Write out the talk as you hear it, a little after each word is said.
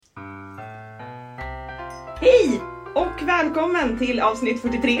Hej och välkommen till avsnitt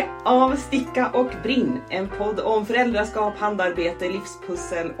 43 av Sticka och Brinn. En podd om föräldraskap, handarbete,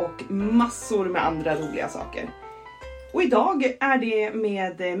 livspussel och massor med andra roliga saker. Och idag är det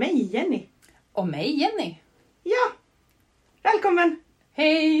med mig Jenny. Och mig Jenny. Ja, välkommen!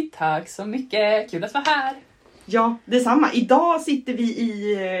 Hej, tack så mycket. Kul att vara här. Ja, detsamma. Idag sitter vi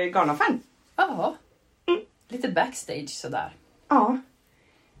i garnaffären. Ja, lite backstage sådär. Ja,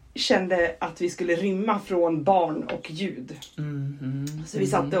 kände att vi skulle rymma från barn och ljud. Så vi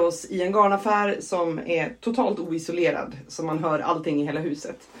satte oss i en garnaffär som är totalt oisolerad. Så man hör allting i hela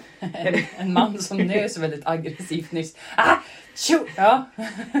huset. En man som nös väldigt aggressivt nyss. Ah, tjo! Ja.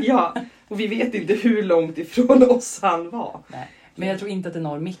 Ja, och vi vet inte hur långt ifrån oss han var. Nej, men jag tror inte att det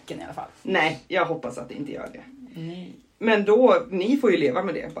når micken i alla fall. Nej, jag hoppas att det inte gör det. Nej. Men då, ni får ju leva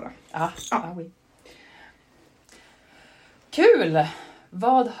med det bara. Ja. Oui. Kul!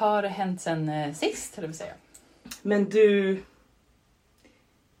 Vad har hänt sen sist, eller vill säga? Men du,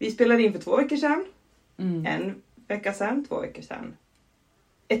 vi spelade in för 2 veckor sedan. En vecka sedan, 2 veckor sedan.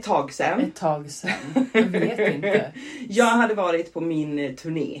 Ett tag sedan. Ett tag sedan. Jag vet inte. Jag hade varit på min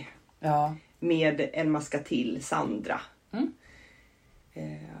turné. Ja. Med en maska till, Sandra.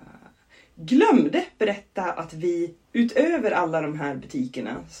 Glömde berätta att vi utöver alla de här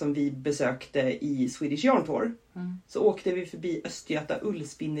butikerna som vi besökte i Swedish Yarn Tour så åkte vi förbi Östgöta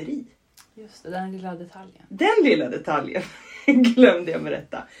ullspinneri. Just det, den lilla detaljen. Den lilla detaljen glömde jag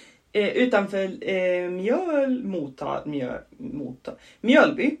berätta. Utanför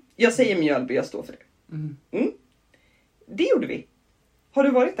Mjölby. Jag säger Mjölby, jag står för det. Det gjorde vi. Har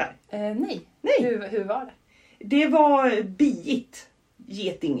du varit där? Nej. Hur var det? Det var biigt.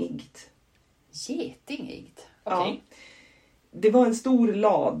 Getingigt. Getingigt? Okej. Ja. Det var en stor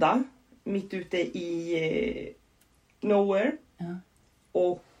lada mitt ute i nowhere. Ja.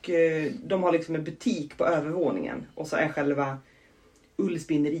 Och de har liksom en butik på övervåningen. Och så är själva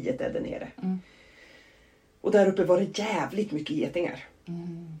ullspinneriet där nere. Och där uppe var det jävligt mycket getingar.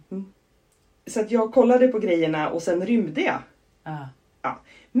 Så att jag kollade på grejerna och sen rymde jag. Ja.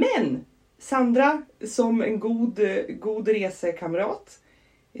 Men Sandra, som en god resekamrat,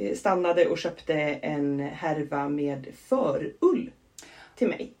 stannade och köpte en härva med förull till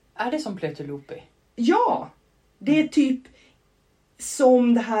mig. Är det som Plötulopi? Ja, det är typ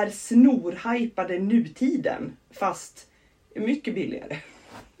som det här snorhypade nutiden, fast mycket billigare.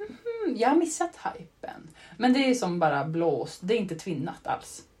 Jag har missat hypen. Men det är som bara blåst, det är inte tvinnat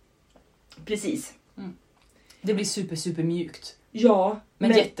alls. Precis. Det blir super mjukt. Ja,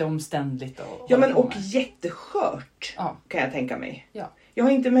 men jätteomständligt. Och jätteskört kan jag tänka mig. Ja. Jag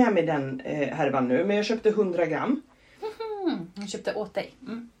har inte med mig den härvan nu, men jag köpte 100 gram. Hon köpte åt dig.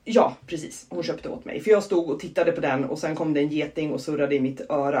 Ja, precis. Hon köpte åt mig. För jag stod och tittade på den och sen kom det en geting och surrade i mitt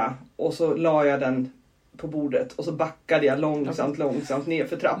öra. Och så la jag den på bordet och så backade jag långsamt ner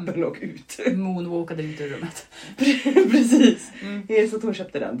för trappen och ut. Moonwalkade ut ur rummet. Precis. Så att hon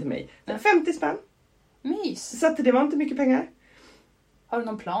köpte den till mig. 50 spänn. Mys. Så att det var inte mycket pengar. Har du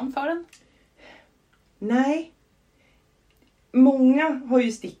någon plan för den? Nej. Många har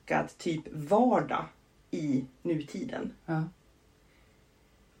ju stickat typ vardag i nutiden. Ja.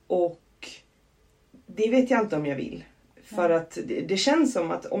 Och det vet jag inte om jag vill. För att det känns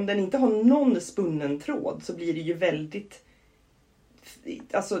som att om den inte har någon spunnen tråd så blir det ju väldigt,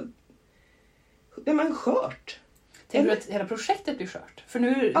 alltså, det är skört. Tänker du att hela projektet blir skört? För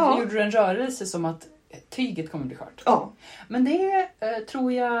nu gjorde du en rörelse som att tyget kommer bli skört. Ja. Men det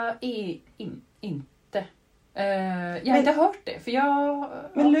tror jag inte. Jag har inte hört det.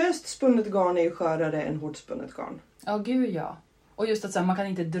 För men löst spunnet garn är ju skörare än hårt spunnet garn. Ja, gud ja. Och just att så här, man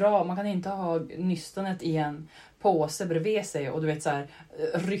kan inte ha nystanet i en påse bredvid sig och du vet så här,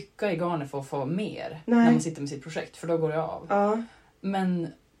 rycka i garnet för att få mer när man sitter med sitt projekt, för då går det av. Ja. Men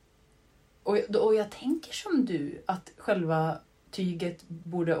och jag tänker som du att själva tyget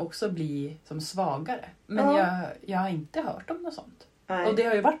borde också bli som svagare. Men jag har inte hört om något sånt. Nej. Och det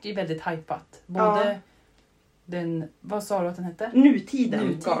har ju varit väldigt hypat. Både den, vad sa du att den hette?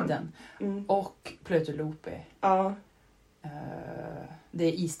 Nutiden. Och Plötulopi. Ja. Det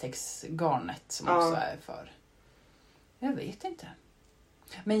är Istex-garnet som också är för. Jag vet inte.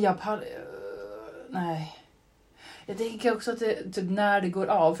 Men nej. Jag tänker också att typ när det går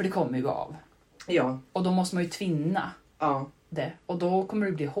av, för det kommer ju gå av. Ja. Och då måste man ju tvinna det. Och då kommer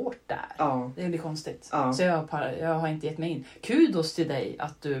det bli hårt där. Ja. Det blir konstigt. Ja. Så jag har inte gett mig in. Kudos till dig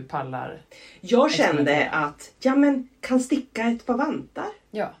att du pallar. Jag kände att, kan sticka ett par vantar.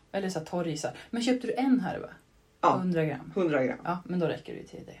 Ja, eller så torrisar. Men köpte du en härva? Ja. 100 gram. 100 gram. Ja, men då räcker det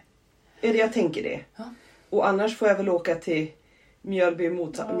till det. Jag tänker det. Ja. Och annars får jag väl åka till Mjölby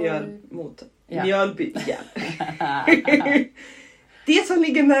igen. Det som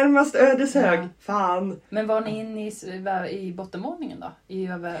ligger närmast Ödeshög. Ja. Fan. Men var ni inne i bottenvåningen då? I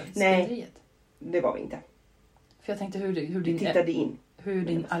spinneriet? Nej, det var vi inte. För jag tänkte hur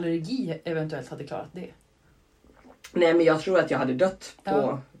din allergi eventuellt hade klarat det. Nej, men jag tror att jag hade dött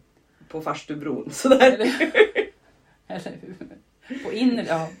på Farstubron. Sådär. Eller hur? På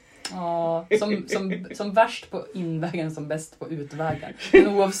inre, ja. Som värst på invägen, som bäst på utvägen. Men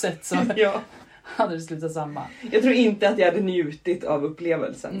oavsett så hade det slutat samma. Jag tror inte att jag hade njutit av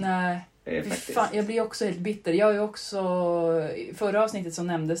upplevelsen. Nej. Fan, jag blir också helt bitter. Jag är också, i förra avsnittet så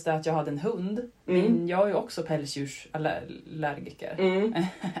nämndes det att jag hade en hund. Men jag är ju också pälsdjursallergiker.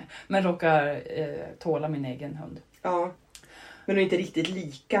 Men råkar tåla min egen hund. Ja. Men du är inte riktigt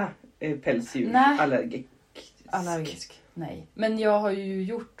lika pälsdjursallergisk. Allergisk. Nej. Men jag har ju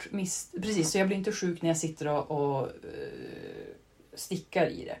gjort precis, så jag blir inte sjuk när jag sitter och stickar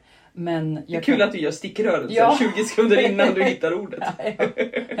i det. Men det är kul att du gör stickrörelser 20 sekunder innan du hittar ordet.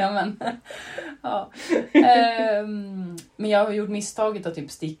 Men jag har gjort misstaget att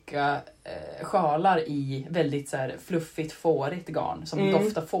typ sticka sjalar i väldigt så här fluffigt, fårigt garn som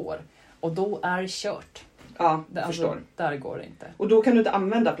doftar får. Och då är det kört. Ja, jag förstår. Där går det inte. Och då kan du inte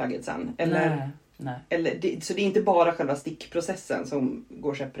använda plagget sen? Eller? Nej. Så det är inte bara själva stickprocessen som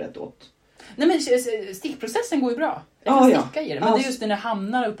går käpprätt åt? Nej, men stickprocessen går ju bra. Jag kan sticka i det. Men det är just när det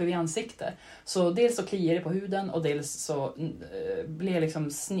hamnar uppe vid ansiktet. Så dels så kliar det på huden och dels så blir jag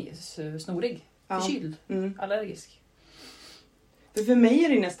liksom snorig. Förkyld. Allergisk. För mig är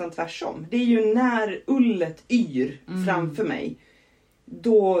det nästan tvärsom. Det är ju när ullet yr framför mig.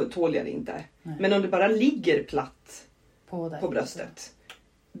 Då tål jag det inte. Nej. Men om det bara ligger platt på bröstet.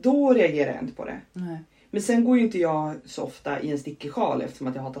 Då reagerar jag inte på det. Nej. Men sen går ju inte jag så ofta i en stickig sjal eftersom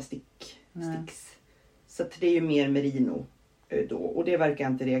att jag hatar sticks. Så att det är ju mer merino då. Och det verkar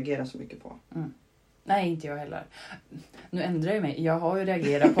jag inte reagera så mycket på. Nej, inte jag heller. Nu ändrar jag mig. Jag har ju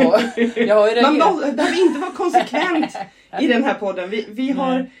reagerat på... Man behöver inte vara konsekvent i den här podden. Vi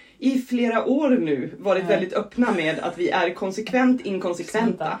har i flera år nu varit väldigt öppna med att vi är konsekvent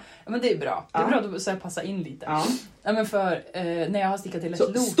inkonsekventa. Ja, men det är bra. Det är bra att så passa in lite. Ja. Ja, men för när jag har stickat till ett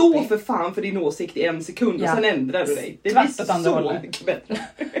loop. Stå för fan för din åsikt i en sekund och sen ändrar du dig. Det blir så mycket bättre.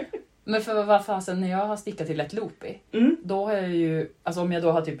 Men för vad fasen, när jag har stickat till ett loopy, då har jag ju, alltså om jag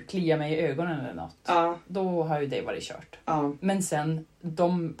då har typ kliat mig i ögonen eller något, då har ju det varit kört. Men sen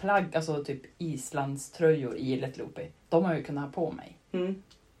de plagg, alltså typ islandströjor i lätt loopy, de har jag ju kunnat ha på mig.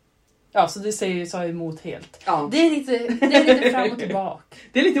 Ja, så det säger så emot helt. Det är lite fram och tillbaka.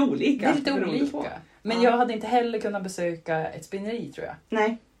 Det är lite olika. Men jag hade inte heller kunnat besöka ett spinneri, tror jag.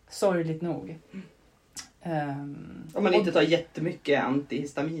 Nej. Sorgligt nog. Om man inte tar jättemycket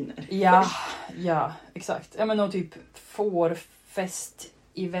antihistaminer. Ja, exakt. Ja, men och typ fårfest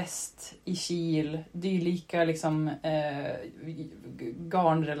i väst, i Kil, dylika liksom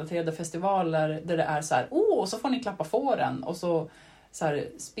garnrelaterade festivaler där det är så här, så får ni klappa fåren och så här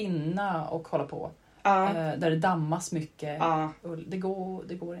spinna och hålla på. Där det dammas mycket. Det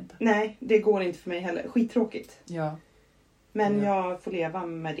går inte. Nej, det går inte för mig heller. Skittråkigt. Ja. Men jag får leva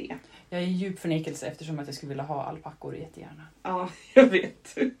med det. Jag är i djup förnekelse eftersom att jag skulle vilja ha alpackor jättegärna. Ja, jag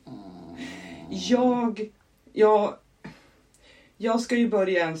vet. Jag ska ju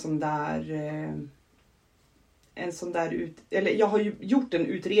börja en sån där eller jag har ju gjort en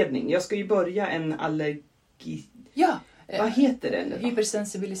utredning. Jag ska ju börja en allergi. Ja. Vad heter det nu då?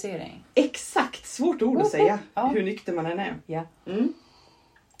 Hypersensibilisering. Exakt, svårt ord att säga. Hur nykter man än är. Ja.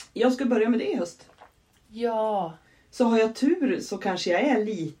 Jag ska börja med det i höst. Ja. Så har jag tur så kanske jag är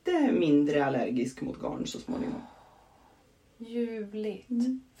lite mindre allergisk mot garn så småningom. Ljuvligt.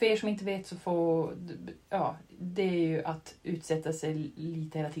 För er som inte vet så får... Ja, det är ju att utsätta sig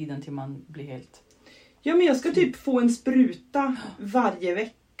lite hela tiden till man blir helt... Ja, men jag ska typ få en spruta varje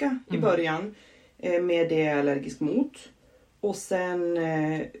vecka i början. Med det jag är allergisk mot. Och sen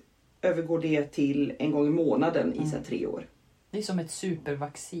övergår det till en gång i månaden i så 3 år. Det är som ett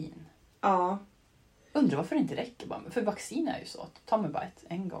supervaccin. Ja. Undrar varför det inte räcker bara. För vaccin är ju så. Ta mig bara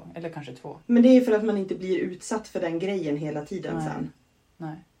en gång. Eller kanske 2. Men det är för att man inte blir utsatt för den grejen hela tiden sen.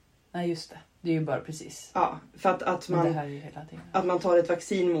 Nej, just det. Det är ju bara precis. Ja, för att man, det här är ju hela tiden. Att man tar ett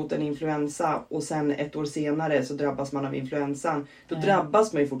vaccin mot en influensa och sen 1 år senare så drabbas man av influensan. Då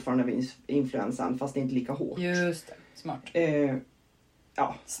drabbas man ju fortfarande av influensan fast det är inte lika hårt. Just det, smart.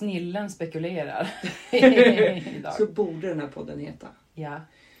 Ja. Snillen spekulerar. Idag. Så borde den här podden heta. Ja.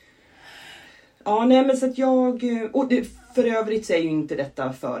 Ja, nej men så att jag... Och för övrigt så är ju inte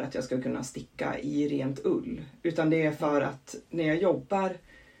detta för att jag ska kunna sticka i rent ull. Utan det är för att när jag jobbar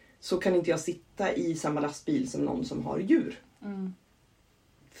så kan inte jag sitta i samma lastbil som någon som har djur.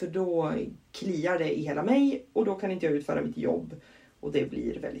 För då kliar det i hela mig och då kan inte jag utföra mitt jobb. Och det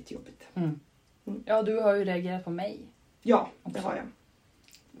blir väldigt jobbigt. Ja, du har ju reagerat på mig. Ja, det har jag.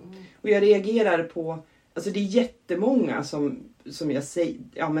 Och jag reagerar på... Alltså det är jättemånga som jag säger...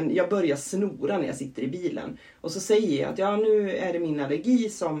 Ja, men jag börjar snora när jag sitter i bilen. Och så säger jag att nu är det min allergi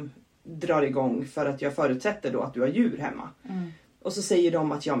som drar igång för att jag förutsätter då att du har djur hemma. Och så säger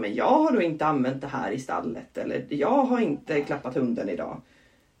de att men jag har då inte använt det här i stallet. Eller jag har inte klappat hunden idag.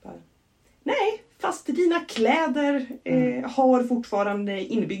 Nej, fast dina kläder har fortfarande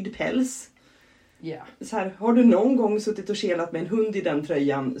inbyggd päls. Yeah. Så här, har du någon gång suttit och kelat med en hund i den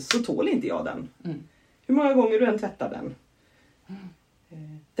tröjan så tål inte jag den. Hur många gånger du än tvättar den.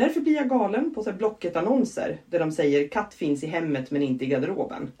 Därför blir jag galen på så här Blocket-annonser där de säger katt finns i hemmet men inte i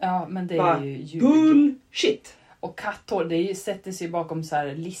garderoben. Ja, men det är ju ljug. Bullshit! Och katthår, det sätter sig bakom så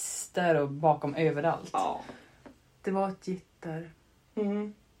här lister och bakom överallt. Ja. Det var ett gitter.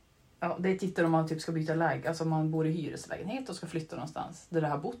 Ja, det är ett gitter om man typ ska byta läge. Alltså om man bor i hyreslägenhet och ska flytta någonstans där det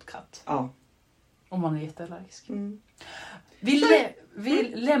har bott katt. Ja. Om man är jätteallergisk. Vi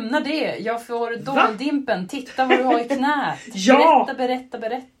lämnar det. Jag får dåldimpen. Titta vad du har i knät. Ja!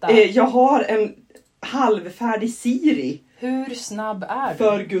 Berätta. Jag har en halvfärdig Siri. Hur snabb är du?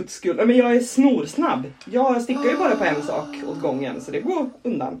 För guds skull. Men jag är snorsnabb. Jag stickar ju bara på en sak åt gången. Så det går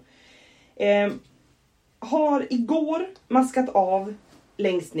undan. Har igår maskat av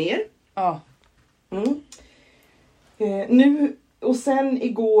längst ner. Ja. Nu och sen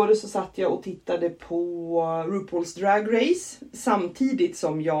igår så satt jag och tittade på RuPaul's Drag Race. Samtidigt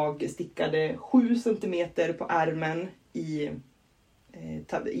som jag stickade 7 centimeter på ärmen i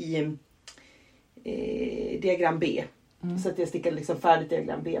diagram B. Så att jag stickade liksom färdigt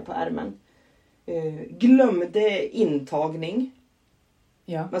diagram B på ärmen. Glömde intagning.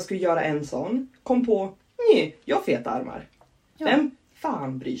 Ja. Man skulle göra en sån. Kom på, nej, jag har feta armar. Ja. Vem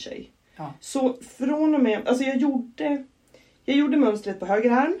fan bryr sig? Ja. Så från och med, alltså jag gjorde mönstret på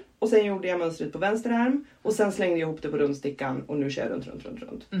höger arm. Och sen gjorde jag mönstret på vänster arm. Och sen slängde jag ihop det på rundstickan. Och nu kör jag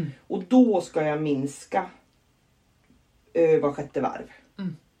runt. Och då ska jag minska var sjätte varv.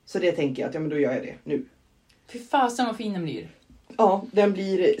 Så det tänker jag att men då gör jag det nu. Fy fasen vad fin den blir. Ja, den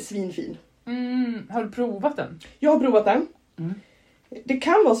blir svinfin. Har du provat den? Jag har provat den. Det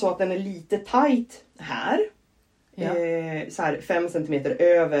kan vara så att den är lite tight här. Ja. Så här 5 centimeter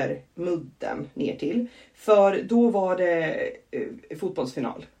över mudden ner till. För då var det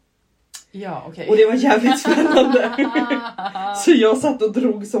fotbollsfinal. Ja, okej. Och det var jävligt spännande. Så jag satt och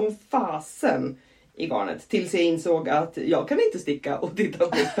drog som fasen i garnet. Tills jag insåg att jag kan inte sticka och titta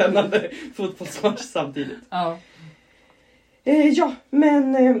på spännande fotbollsmatch samtidigt. Ja. Ja,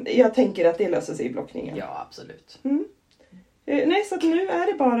 men jag tänker att det löser sig i blockningen. Ja, absolut. Nej, så att nu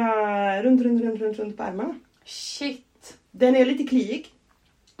är det bara runt på ärmarna. Shit. Den är lite kliig.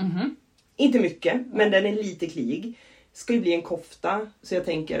 Inte mycket, men den är lite kliig. Ska ju bli en kofta, så jag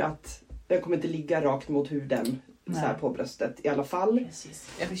tänker att den kommer inte ligga rakt mot huden så här på bröstet i alla fall. Precis.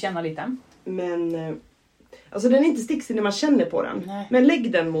 Jag får känna lite. Men alltså den är inte sticksig när man känner på den. Nej. Men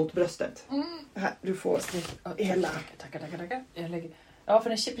lägg den mot bröstet. Här, du får hela. Tackar. Jag lägger. Ja, för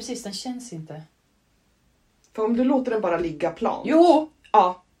den känns inte. För om du låter den bara ligga plant. Jo!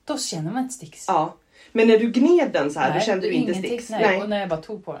 Ja. Då känner man inte sticks. Ja. Men när du gned den så här, då kände du inte ingenting, sticks. Nej, och när jag bara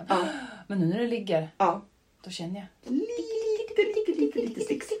tog på den. Ja. Men nu när det ligger, då känner jag. Lite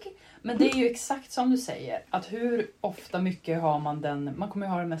sticks. Men det är ju exakt som du säger. Att hur ofta mycket har man den. Man kommer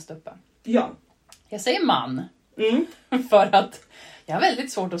ju ha den mest uppe. Ja. Jag säger man. För att jag har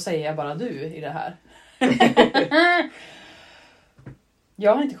väldigt svårt att säga bara du i det här.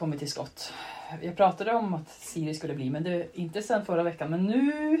 Jag har inte kommit till skott. Jag pratade om att Siri skulle bli, men det är inte sen förra veckan. Men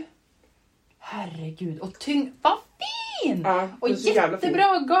nu... Herregud. Och vad fin! Ja, och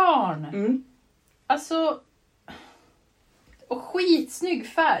jättebra garn. Alltså... Och skitsnygg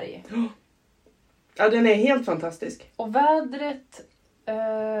färg. Ja, den är helt fantastisk. Och vädret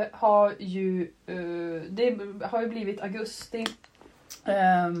har ju... det har ju blivit augusti.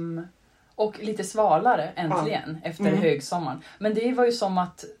 Och lite svalare äntligen efter högsommaren. Men det var ju som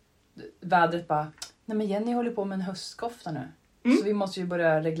att vädret bara... Nej men Jenny håller på med en höstkofta nu. Så vi måste ju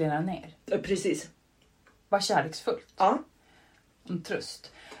börja reglera ner. Precis. Var kärleksfullt. Ja. En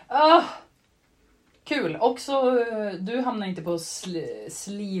tröst. Kul. Också du hamnar inte på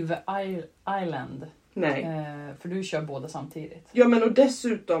Sleeve Island. Nej. För du kör båda samtidigt. Ja, men och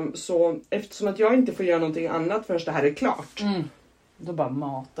dessutom så, eftersom att jag inte får göra någonting annat förrän det här är klart. Då bara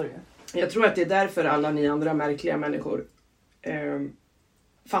matar du. Jag tror att det är därför alla ni andra märkliga människor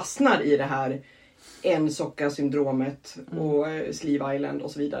fastnar i det här en-socka-syndromet och Sleeve Island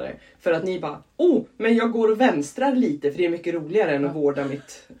och så vidare. För att ni bara, men jag går och vänstrar lite för det är mycket roligare än att vårda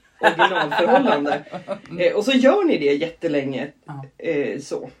mitt originalförhållande. Och så gör ni det jättelänge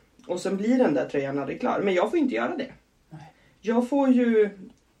så. Och så blir den där tröjan aldrig klar. Men jag får inte göra det. Nej. Jag får ju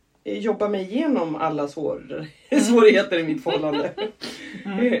jobba mig igenom alla svårigheter i mitt förhållande.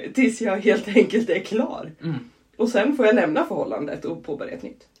 Tills jag helt enkelt är klar. Och sen får jag lämna förhållandet och påbörja ett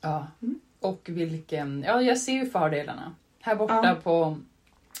nytt. Ja. Och jag ser ju fördelarna. Här borta på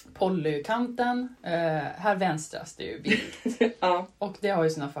polykanten, här vänstras det ju vilt. Och det har ju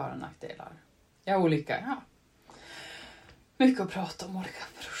sina för- och nackdelar. Mycket att prata om olika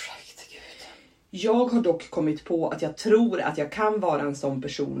projekt. Gud. Jag har dock kommit på att jag tror att jag kan vara en sån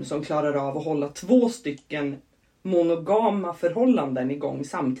person som klarar av att hålla 2 stycken monogama förhållanden igång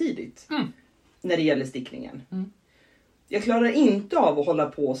samtidigt. När det gäller stickningen. Jag klarar inte av att hålla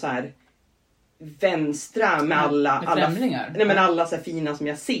på så här vänstra med alla så här fina som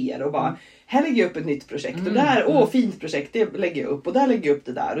jag ser och bara här lägger jag upp ett nytt projekt och där, fint projekt, det lägger jag upp och där lägger jag upp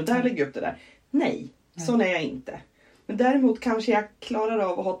det där och där lägger jag upp det där. Nej, sån är jag inte. Men däremot kanske jag klarar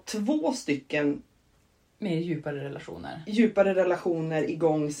av att ha 2 stycken mer djupare relationer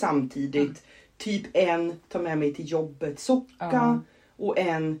igång samtidigt. Typ en ta med mig till jobbet socka och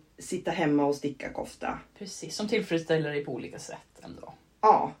en sitta hemma och sticka kofta. Precis, som tillfredsställer dig på olika sätt ändå.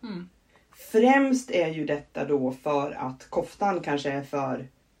 Ja. Främst är ju detta då för att koftan kanske är för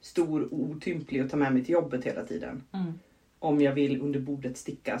stor och otymplig att ta med mig till jobbet hela tiden. Om jag vill under bordet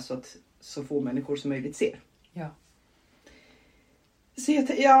sticka så att så få människor som möjligt ser. Ja.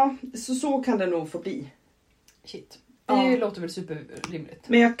 Så kan det nog få bli. Shit. Det låter väl superrimligt.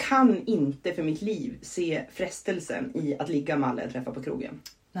 Men jag kan inte för mitt liv se frestelsen i att ligga med alla jag träffar på krogen.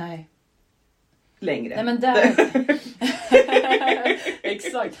 Nej. Längre. Nej men där...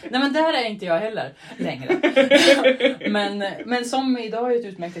 Exakt. Nej men där är inte jag heller längre. men som idag är ett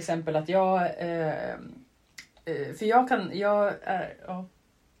utmärkt exempel att jag... för jag är...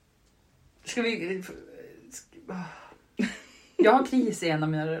 Jag har kris i en av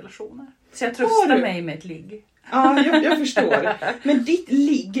mina relationer. Så jag tröstar mig med ett ligg. Ja, jag förstår. Men ditt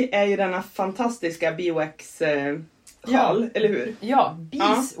ligg är ju denna fantastiska beeswax sjal, eller hur? Ja,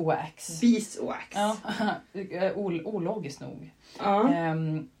 beeswax. Beeswax. Ja, ologiskt nog.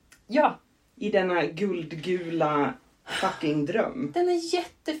 Ja. I denna guldgula fucking dröm. Den är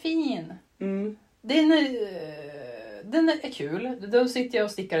jättefin. Den är kul. Då sitter jag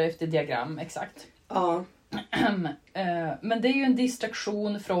och stickar efter diagram, exakt. Ja. Men det är ju en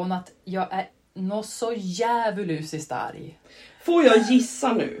distraktion från att jag är något så djävulusiskt arg. Får jag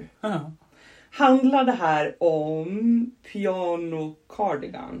gissa nu? Handlar det här om Piano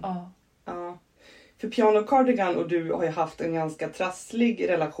Cardigan? Ja. För Piano Cardigan och du har ju haft en ganska trasslig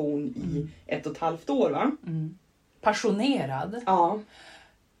relation i 1,5 år, va? Passionerad. Ja.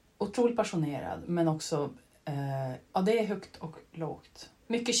 Otroligt passionerad, men också det är högt och lågt.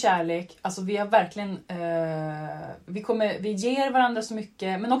 Mycket kärlek, alltså vi har verkligen vi ger varandra så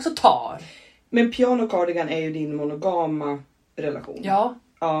mycket, men också tar. Men Piano Cardigan är ju din monogama relation. Ja,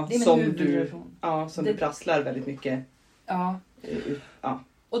 det är min huvudrelation. Som du prasslar väldigt mycket. Ja.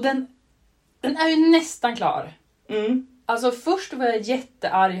 Och den är ju nästan klar. Alltså först var jag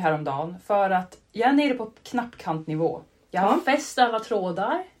jättearg häromdagen för att jag är nere på knappkantnivå. Jag har fäst alla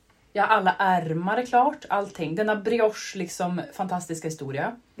trådar. Jag har alla ärmar klart, allting. Denna brioche, liksom, fantastiska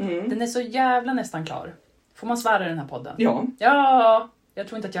historia. Den är så jävla nästan klar. Får man svära i den här podden? Ja. Ja, jag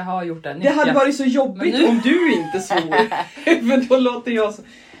tror inte att jag har gjort det. Det hade varit så jobbigt om du inte svor. För då låter jag så...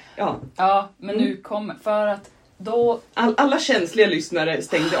 Ja, men nu kommer... För att då... Alla känsliga lyssnare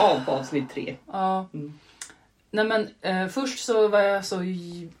stängde av på avsnitt 3. Ja. Nej men, först så var jag så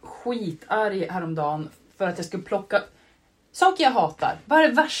skitarg häromdagen för att jag skulle plocka... Saker jag hatar. Vad är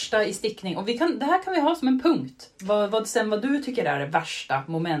det värsta i stickning? Och det här kan vi ha som en punkt. Vad du tycker är det värsta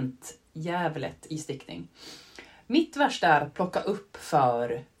momentjävlet i stickning. Mitt värsta är att plocka upp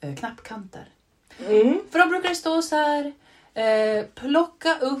för knappkanter. För då brukar det stå så här.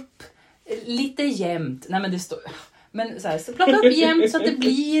 Plocka upp lite jämnt. Nej men det står... Men så här, så plocka upp jämnt så att det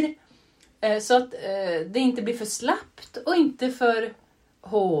blir... så att det inte blir för slappt och inte för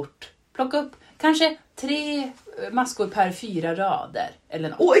hårt. Plocka upp kanske 3 maskor per 4 rader. Eller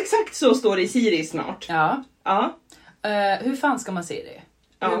något. Och exakt så står det i Siri snart. Ja. Ja. Hur fan ska man se det?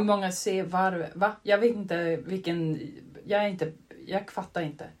 Ja. Hur många ser varv? Va? Jag vet inte vilken... Jag fattar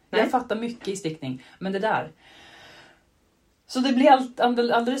inte. Nej. Jag fattar mycket i stickning. Men det där... Så det blir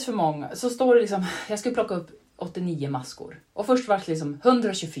alldeles för många. Så står det liksom... Jag ska plocka upp 89 maskor. Och först var det liksom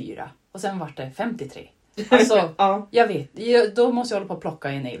 124. Och sen var det 53. Alltså, jag vet. Då måste jag hålla på att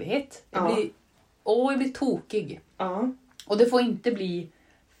plocka i en evighet. Det blir jag blir tokig. Ja. Och det får inte bli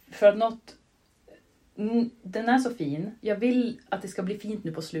för att något... Den är så fin. Jag vill att det ska bli fint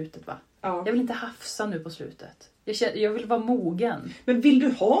nu på slutet, va? Ja. Jag vill inte hafsa nu på slutet. Jag vill vara mogen. Men vill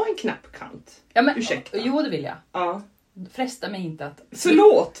du ha en knappkant? Ja, men, ursäkta. Jo, det vill jag. Ja. Fresta mig inte att...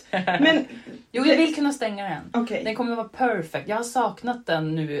 Förlåt! Men... Jo, jag vill kunna stänga den. Okay. Den kommer vara perfekt. Jag har saknat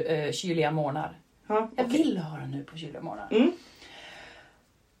den nu kyliga månader. Ja, Jag vill ha den nu på kyliga månader. Mm.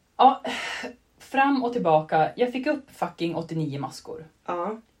 Ja, fram och tillbaka. Jag fick upp fucking 89 maskor.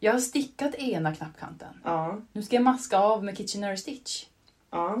 Ja. Jag har stickat ena knappkanten. Ja. Nu ska jag maska av med Kitchener Stitch.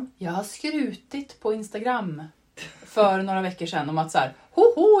 Ja. Jag har skrutit på Instagram för några veckor sedan om att så här,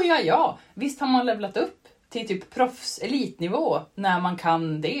 hoho, ja. Visst har man levlat upp till typ proffs elitnivå när man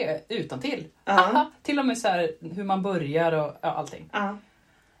kan det utantill. Aha, till och med så här hur man börjar och allting.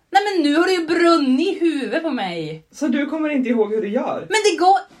 Nej, men nu har det ju brunnit i huvudet på mig. Så du kommer inte ihåg hur du gör? Men det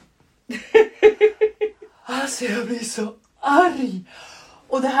går... Alltså jag blir så arg.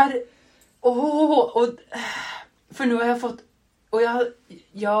 Och det här... för nu har jag fått... Och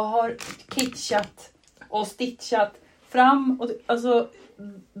jag har kitschat och stitchat fram. Och, alltså,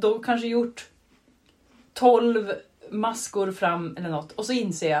 då kanske gjort 12 maskor fram eller något. Och så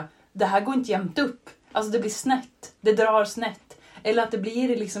inser jag, det här går inte jämnt upp. Alltså det blir snett. Det drar snett. Eller att det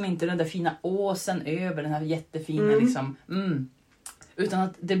blir liksom inte den där fina åsen över den här jättefina liksom. Utan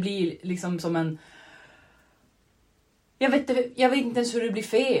att det blir liksom som en... Jag vet inte ens hur det blir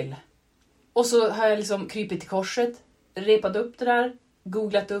fel. Och så har jag liksom krypit till korset. Repat upp det där.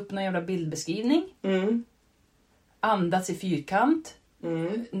 Googlat upp någon jävla bildbeskrivning. Andats i fyrkant.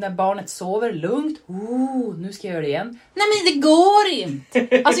 När barnet sover lugnt. Nu ska jag göra det igen. Nej, men det går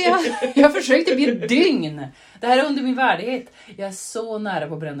inte. Alltså jag har försökt i ett dygn. Det här är under min värdighet. Jag är så nära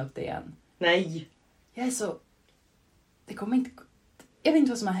på att bränna upp det igen. Nej. Jag är så... Det kommer inte... Jag vet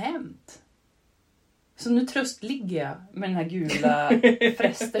inte vad som har hänt. Så nu ligger jag med den här gula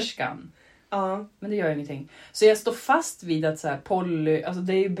frästerskan. Ja. Men det gör ingenting. Så jag står fast vid att så här poly... Alltså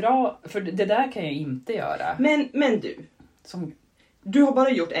det är ju bra... För det där kan jag inte göra. Men du. Som... Du har bara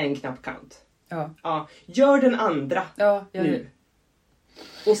gjort en knappkant. Ja. Gör den andra nu.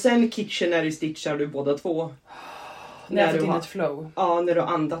 Och sen Kitchener stitchar du båda två. När jag fått in ett flow. Ja, när du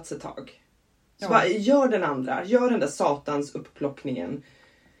har andats ett tag. Så bara, gör den andra. Gör den där satans upplockningen.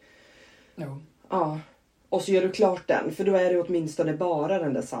 Jo. Ja. Och så gör du klart den. För då är det åtminstone bara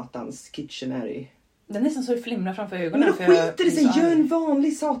den där satans Kitchener. Det är nästan så det flimrar framför ögonen. Men då skiter det sig. Gör en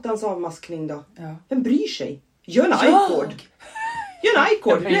vanlig satans avmaskning då. Ja. Vem bryr sig? Gör en i-cord. Gör en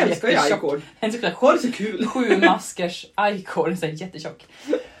i-cord. Jag älskar ju i-cord. En såklart har det så kul. 7 maskers i-cord. Så jättetjock.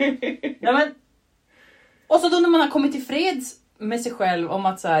 Nej, men... Och så då när man har kommit till freds med sig själv om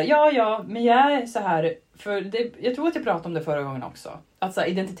att så här, ja, men jag är så här, för det, jag tror att jag pratade om det förra gången också. Att så här,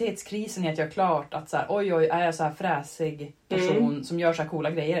 identitetskrisen är att jag är klart att så här, oj, är jag så här fräsig person som gör så här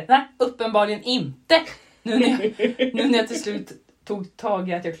coola grejer? Nej, uppenbarligen inte. Nu när jag till slut tog tag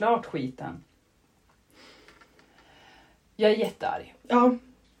i att jag klart skiten. Jag är jättearg. Ja,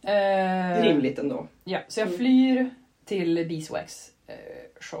 rimligt ändå. Ja, så jag flyr till Beeswax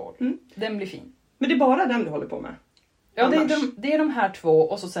shawl. Den blir fin. Men det är bara den du håller på med? Ja, det är de här två.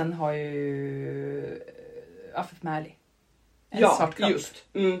 Och så sen har jag ju Affef Märli. Ja, just.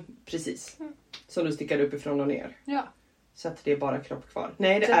 Precis. Som du stickar uppifrån och ner. Ja. Så att det är bara kropp kvar.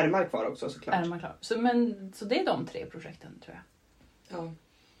 Nej, det är ärmar kvar också såklart. Ärmar kvar. Så det är de 3 projekten tror jag. Ja.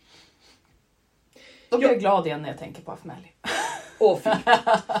 Då blir jag glad igen när jag tänker på Affef Märli. Fint.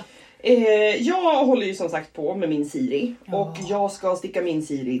 Jag håller ju som sagt på med min Siri. Ja. Och jag ska sticka min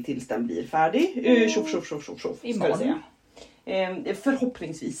Siri tills den blir färdig. Tjoff. Imorgon.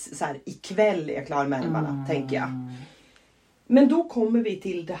 Förhoppningsvis så här, ikväll är jag klar med ärmarna, tänker jag. Men då kommer vi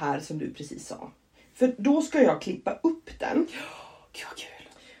till det här som du precis sa. För då ska jag klippa upp den. Gud, kul.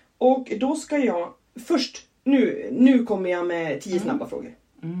 Och då ska jag... Först, nu kommer jag med 10 snabba frågor.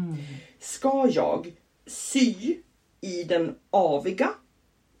 Ska jag sy i den aviga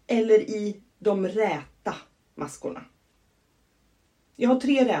eller i de räta maskorna? Jag har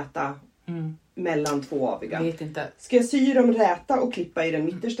 3 räta mellan 2 aviga. Jag vet inte. Ska jag sy i de räta och klippa i den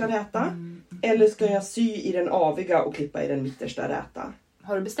mittersta räta? Eller ska jag sy i den aviga och klippa i den mittersta räta?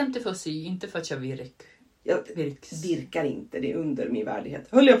 Har du bestämt dig för att sy? Inte för att jag Jag virkar inte, det är under min värdighet.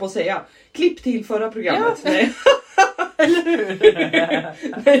 Höll jag på att säga. Klipp till förra programmet. Ja. Nej. Eller hur?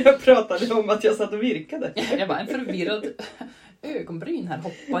 När jag pratade om att jag satt och virkade. Jag var en förvirrad ögonbryn här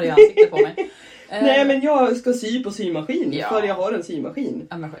hoppar i ansiktet på mig. Nej, men jag ska sy på symaskin. Ja. För jag har en symaskin.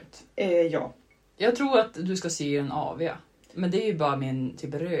 Ja, men skönt. Ja. Jag tror att du ska sy en aviga. Men det är ju bara min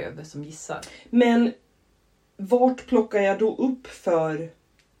typ röv som gissar. Men vart plockar jag då upp för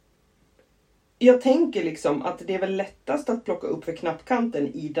jag tänker liksom att det är väl lättast att plocka upp för knappkanten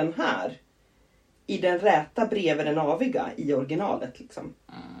i den här. I den räta bredvid den aviga i originalet liksom.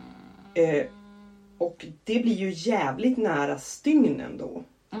 Och det blir ju jävligt nära stygnen då.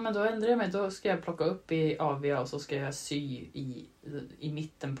 Ja, men då ändrar jag mig. Då ska jag plocka upp i aviga och så ska jag sy i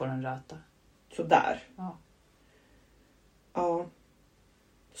mitten på den räta. Så där. Ja. Ja.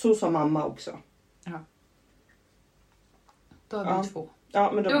 Så sa mamma också. Ja. Då har vi 2.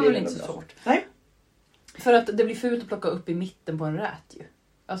 Ja, men då det var blir väl det inte så bra. svårt. Nej. För att det blir fult att plocka upp i mitten på en rät ju.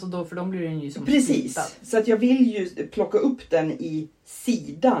 Alltså då, för då blir den ju som Precis. slitad. Så att jag vill ju plocka upp den i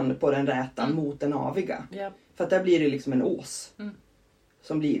sidan på den rätan mot den aviga. Ja. För att där blir det liksom en ås. Mm.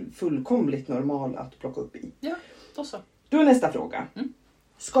 Som blir fullkomligt normal att plocka upp i. Ja, då så. Då är nästa fråga. Mm.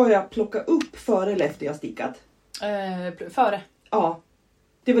 Ska jag plocka upp före eller efter jag stickat? Före. Ja.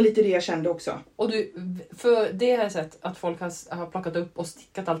 Det var lite det jag kände också. Och du, för det har jag sett att folk har plockat upp och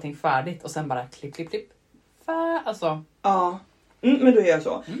stickat allting färdigt och sen bara klipp. Alltså. Ja. Men då gör jag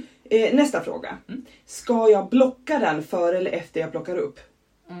så. Nästa fråga. Ska jag blocka den före eller efter jag plockar upp?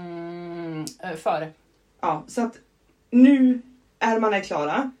 Före. Ja, så att nu ärmarna är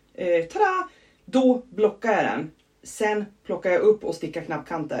klara. Tada! Då blockar jag den. Sen plockar jag upp och stickar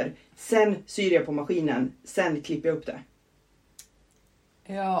knappkanter. Sen syr jag på maskinen. Sen klipper jag upp det.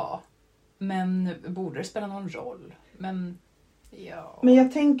 Ja, men borde det spela någon roll? Men ja. Men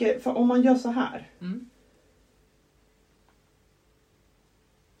jag tänker, för om man gör så här.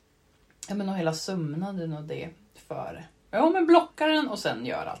 Ja, men och hela sömnaden och det före. Ja, men blockar den och sen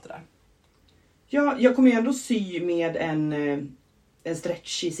gör allt det där. Ja, jag kommer ju ändå sy med en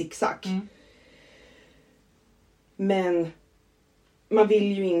stretchig zigzag. Men man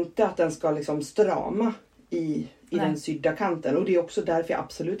vill ju inte att den ska liksom strama i den sydda kanten. Och det är också därför jag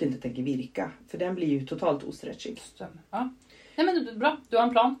absolut inte tänker virka. För den blir ju totalt ostretchig. Ja. Nej, men bra, du har en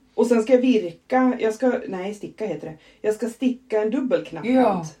plan. Och sen ska jag virka, sticka heter det. Jag ska sticka en dubbel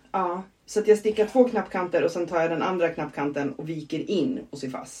knappkant. Ja. Så att jag stickar 2 knappkanter och sen tar jag den andra knappkanten och viker in och syr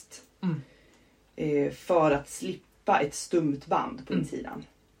fast. För att slippa ett stumt band på insidan.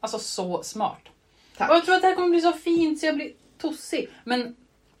 Alltså så smart. Tack. Och jag tror att det här kommer bli så fint så jag blir tossig. Men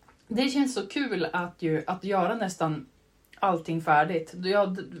det känns så kul att göra nästan allting färdigt.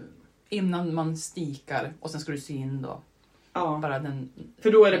 Innan man stikar och sen ska du sy in då. Ja. Bara den,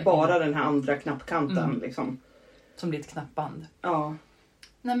 för då är det bara den här andra knappkanten liksom. Som blir ett knappband. Ja.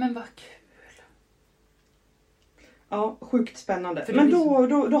 Nej men vad kul. Ja, sjukt spännande. Men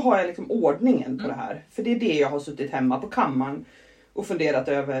då har jag liksom ordningen på det här. För det är det jag har suttit hemma på kammaren och funderat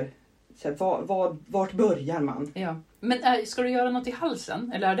över. Så här, vart börjar man? Ja. Men ska du göra något i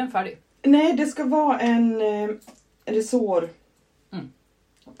halsen? Eller är den färdig? Nej, det ska vara en resår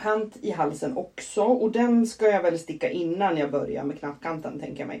pant i halsen också. Och den ska jag väl sticka innan jag börjar med knappkanten,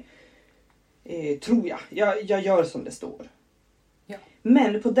 tänker jag mig. Tror jag. Jag gör som det står. Ja.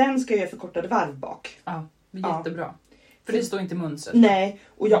 Men på den ska jag göra förkortade varv bak. Ja, jättebra. För det står inte mönster. Nej,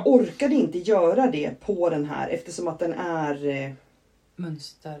 och jag orkade inte göra det på den här eftersom att den är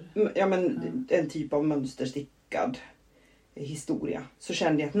mönster. Ja, men en typ av mönsterstickad historia. Så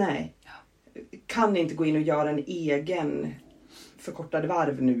kände jag att nej. Kan inte gå in och göra en egen förkortade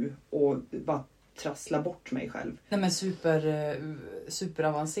varv nu och bara trassla bort mig själv. Nej, men super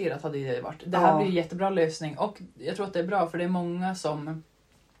avancerat hade det varit. Det här blir en jättebra lösning och jag tror att det är bra för det är många som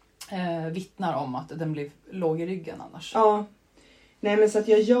vittnar om att den blir låg i ryggen annars. Ja. Nej, men så att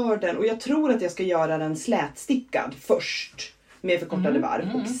jag gör den och jag tror att jag ska göra den slätstickad först med förkortade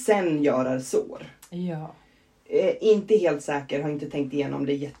varv och sen göra sår. Ja. Inte helt säker, har inte tänkt igenom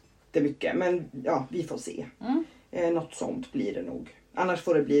det jättemycket, men ja, vi får se. Något sånt blir det nog. Annars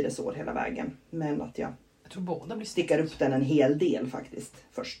får det bli det sår hela vägen. Men att jag tror båda blir stickar upp den en hel del faktiskt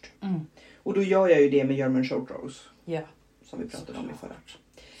först. Och då gör jag ju det med German Short Rose. Ja. Som vi pratade om i förra.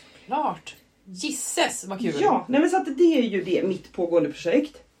 Klart. Gisses, vad kul. Ja, nej men så att det är ju det, mitt pågående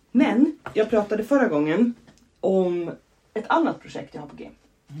projekt. Men jag pratade förra gången om ett annat projekt jag har på G.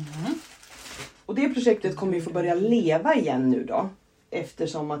 Och det projektet kommer ju få börja leva igen nu då.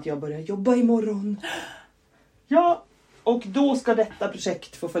 Eftersom att jag börjar jobba imorgon. Ja, och då ska detta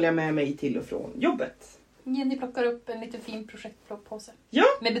projekt få följa med mig till och från jobbet. Jenny plockar upp en lite fin projektpåse. Ja.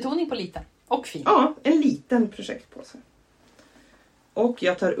 Med betoning på liten. Och fin. Ja, en liten projektpåse. Och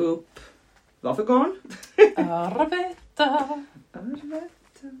jag tar upp, vad för garn? Arvetta.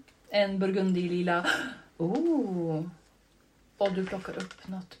 En burgundy-lila. Och du plockar upp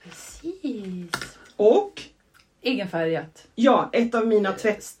något precis. Och? Egenfärgat. Ja, en av mina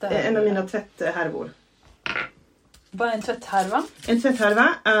tvätthärvor. Bara en tvätthärva. En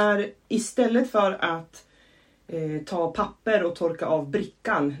tvätthärva är istället för att ta papper och torka av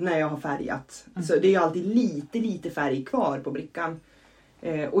brickan när jag har färgat. Så det är alltid lite färg kvar på brickan.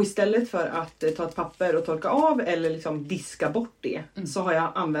 Och istället för att ta ett papper och torka av eller liksom diska bort det, så har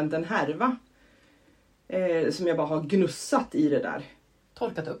jag använt en härva som jag bara har gnussat i det där.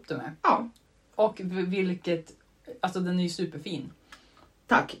 Torkat upp det med? Ja. Och vilket, alltså den är ju superfin.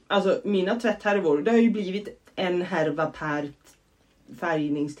 Tack. Alltså mina tvätthärvor, det har ju blivit en härva per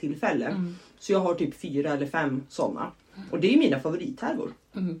färgningstillfälle. Så jag har typ 4 eller 5 sådana. Och det är mina favorithärvor.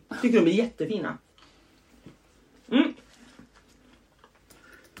 Tycker de är jättefina.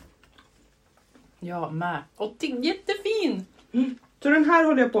 Ja, med. Och det är jättefin! Så den här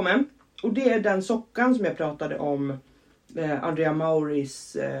håller jag på med. Och det är den sockan som jag pratade om. Andrea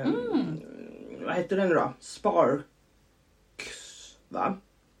Mauris... Vad heter den då? Sparks. Va?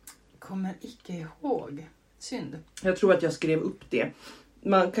 Kommer icke ihåg. Synd. Jag tror att jag skrev upp det.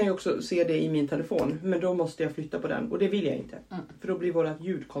 Man kan ju också se det i min telefon. Men då måste jag flytta på den. Och det vill jag inte. För då blir vårat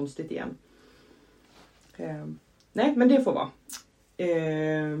ljud konstigt igen. Nej, men det får vara.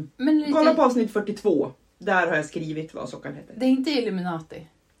 Kolla på avsnitt 42. Där har jag skrivit vad sockan heter. Det är inte Illuminati?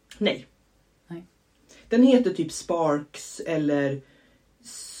 Nej. Den heter typ Sparks eller...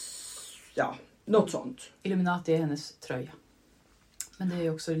 Ja, något sånt. Illuminati är hennes tröja. Men det är ju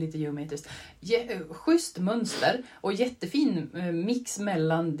också lite geometriskt. Schysst mönster och jättefin mix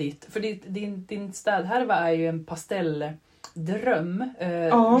mellan ditt... För din städhärva är ju en pastelldröm.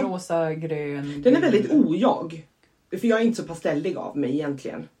 Rosa, grön... Den är väldigt ojag. För jag är inte så pastellig av mig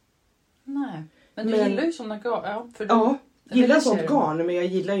egentligen. Nej, men du gillar ju sådana garn. Ja, gillar sånt garn, men jag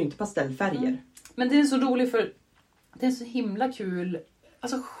gillar ju inte pastellfärger. Men det är så roligt för det är så himla kul.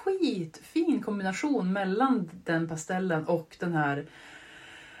 Alltså skitfin kombination mellan den pastellen och den här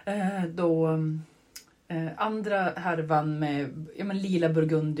andra härvan med lila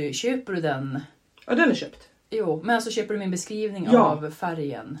burgundy. Köper du den? Ja, den är köpt. Jo, men alltså köper du min beskrivning av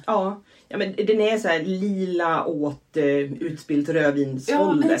färgen? Ja, men den är så här lila åt utspilt rödvinshållet.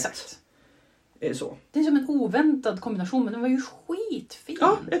 Ja, men exakt. Så. Det är som en oväntad kombination, men den var ju skitfin.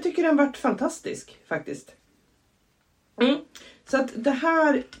 Ja, jag tycker den varit fantastisk faktiskt. Så att det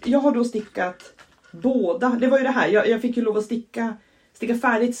här, jag har då stickat båda. Det var ju det här, jag fick ju lov att sticka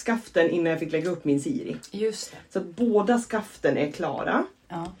färdigt skaften innan jag fick lägga upp min Siri. Just det. Så att båda skaften är klara.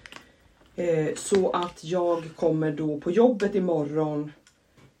 Ja. Så att jag kommer då på jobbet imorgon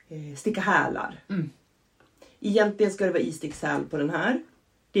sticka hälar. Egentligen ska det vara istickshäl på den här.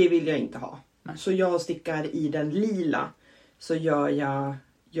 Det vill jag inte ha. Nej. Så jag stickar i den lila. Så gör jag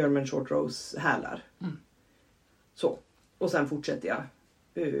German Short Rose hälar. Så. Och sen fortsätter jag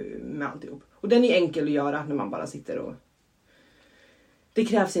med alltihop. Och den är enkel att göra när man bara sitter och... Det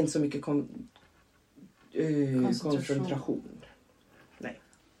krävs inte så mycket koncentration. Nej.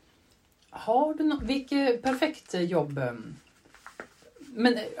 Har du vilket perfekt jobb?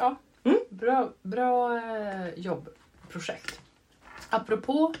 Men ja, bra jobbprojekt.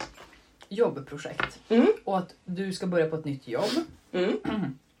 Apropå jobbprojekt och att du ska börja på ett nytt jobb.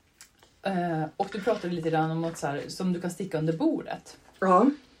 Och du pratade lite grann om något så här, som du kan sticka under bordet. Ja.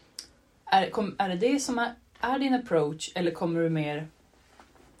 Är det som är din approach, eller kommer du mer...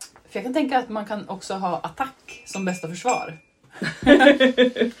 För jag kan tänka att man kan också ha attack som bästa försvar.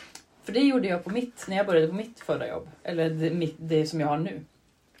 För det gjorde jag när jag började på mitt förra jobb. Eller det som jag har nu.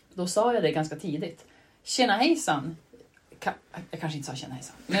 Då sa jag det ganska tidigt. Tjena hejsan. Jag kanske inte sa tjena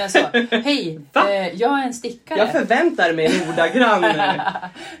hejsan. Men jag sa, hej, jag är en stickare. Jag förväntar mig en ordagrann.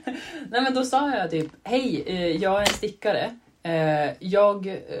 Nej, men då sa jag typ, hej, jag är en stickare.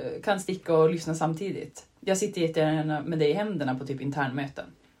 Jag kan sticka och lyssna samtidigt. Jag sitter jättegärna med det i händerna på typ internmöten.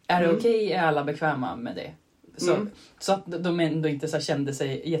 Är det okej? Är alla bekväma med det? Så att de ändå inte så kände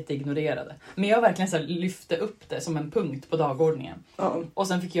sig jätteignorerade. Men jag verkligen så lyfte upp det som en punkt på dagordningen. Och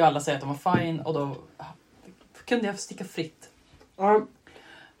sen fick ju alla säga att de var fine. Och då kunde jag sticka fritt.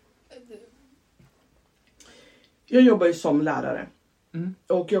 Jag jobbar ju som lärare.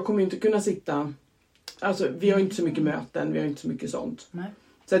 Och jag kommer ju inte kunna sitta... Alltså vi har inte så mycket möten. Vi har inte så mycket sånt. Nej.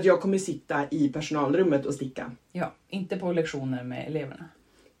 Så att jag kommer sitta i personalrummet och sticka. Ja, inte på lektioner med eleverna.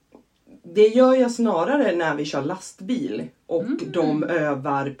 Det gör jag snarare när vi kör lastbil och de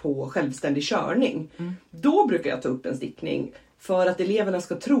övar på självständig körning. Då brukar jag ta upp en stickning för att eleverna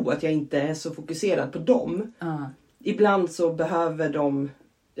ska tro att jag inte är så fokuserad på dem. Ibland så behöver de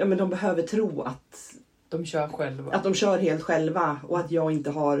behöver tro att de kör själva. Att de kör helt själva och att jag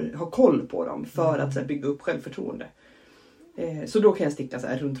inte har koll på dem för att så här, bygga upp självförtroende. Så då kan jag sticka så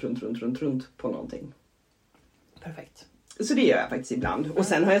här runt på någonting. Perfekt. Så det gör jag faktiskt ibland. Och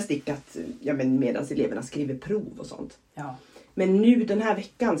sen har jag stickat medan eleverna skriver prov och sånt. Ja. Men nu den här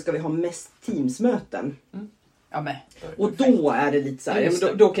veckan ska vi ha mest teamsmöten. Ja, men. Och då är det lite så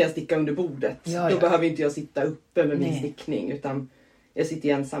här, då kan jag sticka under bordet. Ja, då ja. behöver inte jag sitta uppe med min Nej. stickning, utan jag sitter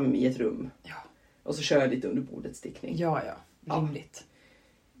ensam i ett rum. Ja. Och så kör jag lite under bordet stickning. Ja, rimligt.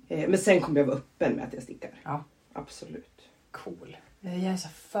 Men sen kommer jag vara öppen med att jag stickar. Ja. Absolut. Cool. Jag är så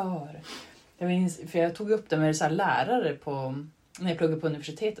för. Jag tog upp det med så här lärare när jag pluggade på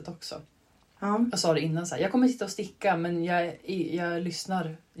universitetet också. Ja. Jag sa det innan så här, jag kommer sitta och sticka men jag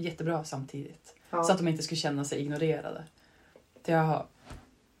lyssnar jättebra samtidigt. Ja. Så att de inte skulle känna sig ignorerade.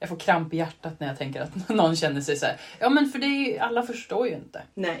 Jag får kramp i hjärtat när jag tänker att någon känner sig så här. Ja, men för alla förstår ju inte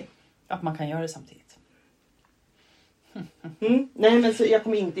Nej. att man kan göra det samtidigt. Nej, men så jag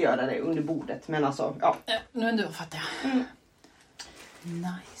kommer inte göra det under bordet. Men alltså, ja. Nu ändå fattar jag.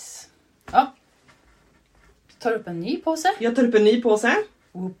 Nice. Ja. Tar upp en ny påse. Jag tar upp en ny påse.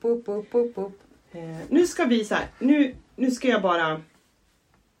 Woop, woop, woop, woop, woop. Nu ska vi så här. Nu ska jag bara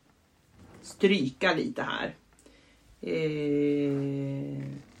stryka lite här.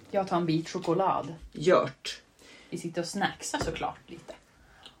 Jag tar en bit choklad. Gjort. Vi sitter och snacksar såklart lite.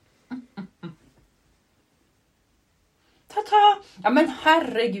 Ta! Ja, men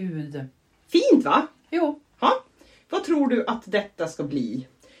herregud. Fint, va? Jo. Ja. Vad tror du att detta ska bli?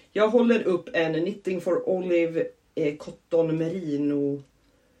 Jag håller upp en Knitting for Olive Cotton Merino.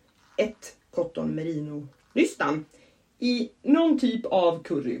 Ett Cotton Merino nystan. I någon typ av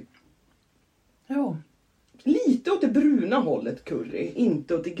curry. Jo. Lite åt det bruna hållet curry.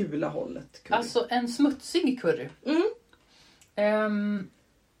 Inte åt det gula hållet curry. Alltså en smutsig curry.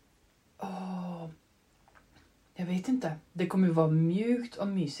 Jag vet inte. Det kommer ju vara mjukt och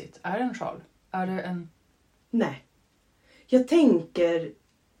mysigt. Är det en sjal? Är det en... Nej. Jag tänker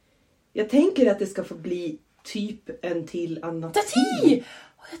att det ska få bli typ en till Anati.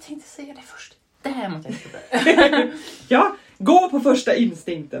 Jag tänkte säga det först. Det här måste jag inte. Ja, gå på första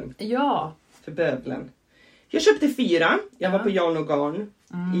instinkten. Ja. För bövlen. Jag köpte 4. Jag var på Yarn och Garn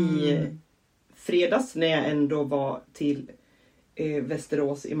i fredags när jag ändå var till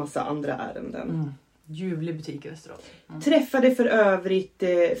Västerås i massa andra ärenden. Ljuvlig butik i Västerås. Träffade för övrigt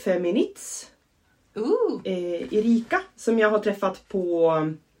Feminits. Erika som jag har träffat på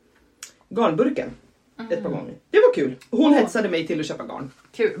garnburken ett par gånger. Det var kul. Hon hetsade mig till att köpa garn.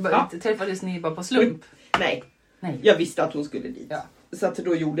 Kul. Träffades ni bara på slump? Nej. Jag visste att hon skulle dit. Ja. Så att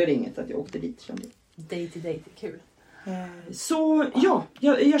då gjorde det inget att jag åkte dit. Date, kul. Så ja,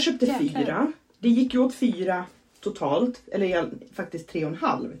 jag köpte 4. Det gick ju åt 4 totalt. Eller faktiskt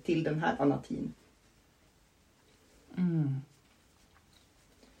 3,5 till den här Anatin.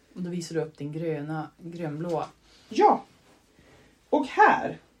 Och då visar du upp din grönblåa. Ja. Och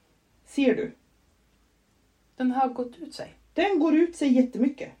här ser du. Den har gått ut sig. Den går ut sig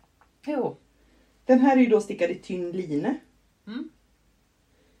jättemycket. Jo. Den här är ju då stickad i tynn line.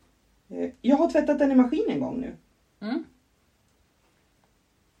 Jag har tvättat den i maskin en gång nu.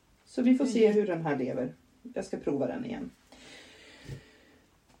 Så vi får se hur den här lever. Jag ska prova den igen.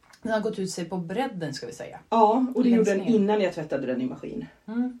 Den har gått ut sig på bredden ska vi säga. Ja, och det gjorde den innan jag tvättade den i maskin.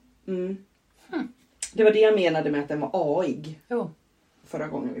 Det var det jag menade med att den var aig. Jo. Förra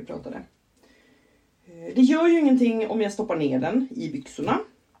gången vi pratade. Det gör ju ingenting om jag stoppar ner den i byxorna.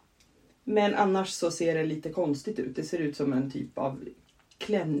 Men annars så ser det lite konstigt ut. Det ser ut som en typ av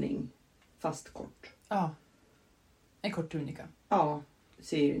klänning. Fast kort. Ja. En kort tunika. Ja, det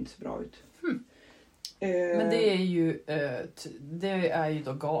ser ju inte så bra ut. Men det är ju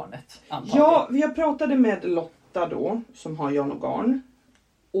då garnet. Ja, jag pratade med Lotta då. Som har Yarn och Garn.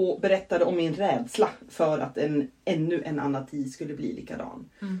 Och berättade om min rädsla för att ännu en Anati skulle bli likadan.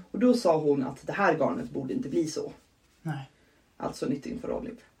 Och då sa hon att det här garnet borde inte bli så. Nej. Alltså Knitting for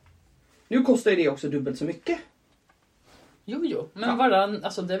Olive. Nu kostar ju det också dubbelt så mycket. Jo. Men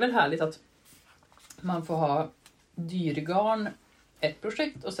alltså det är väl härligt att man får ha dyrgarn ett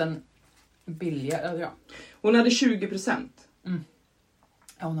projekt och sen billiga. Ja. Hon hade 20%.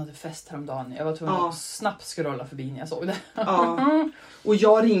 Ja, hon hade fest häromdagen. Jag var tvungen att snabbt scrolla förbi när jag såg det. Ja. Och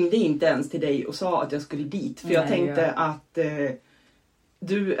jag ringde inte ens till dig och sa att jag skulle dit. För jag tänkte att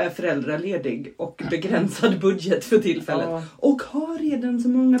du är föräldraledig och begränsad budget för tillfället. Och har redan så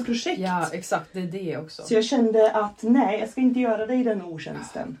många projekt. Ja, exakt. Det är det också. Så jag kände att nej, jag ska inte göra dig den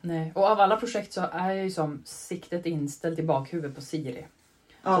otjänsten. Nej. Och av alla projekt så är jag ju som siktet inställt i bakhuvudet på Siri.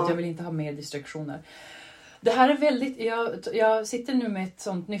 Så att jag vill inte ha mer distraktioner. Det här är väldigt... Jag sitter nu med ett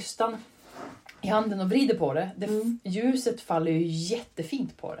sånt nystan i handen och vrider på det. Ljuset faller ju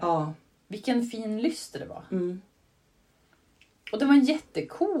jättefint på det. Ja. Vilken fin lyster det var. Och det var en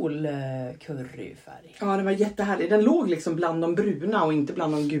jättecool curryfärg. Ja, det var jättehärlig. Den låg liksom bland de bruna och inte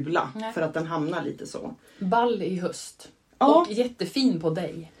bland de gula. Nej. För att den hamnar lite så. Ball i höst. Ja. Och jättefin på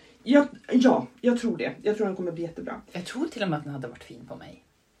dig. Ja, jag tror det. Jag tror den kommer bli jättebra. Jag tror till och med att den hade varit fin på mig.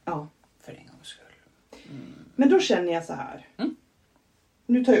 Ja. För en gångs skull. Men då känner jag så här.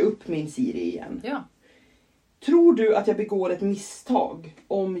 Nu tar jag upp min Siri igen. Ja. Tror du att jag begår ett misstag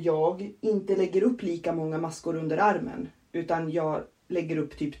om jag inte lägger upp lika många maskor under armen? Utan jag lägger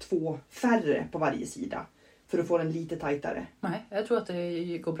upp typ 2 färre på varje sida. För att få den lite tajtare. Nej, jag tror att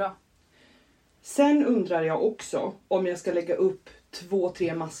det går bra. Sen undrar jag också om jag ska lägga upp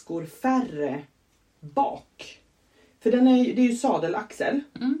 2-3 maskor färre bak. För det är ju sadelaxel.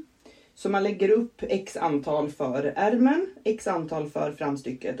 Så man lägger upp x antal för ärmen, x antal för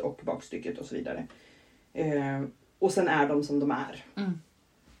framstycket och bakstycket och så vidare. Och sen är de som de är.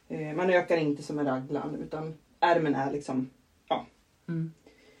 Man ökar inte som en raglan utan ärmen är liksom, ja.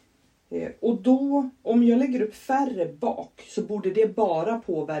 Och då, om jag lägger upp färre bak så borde det bara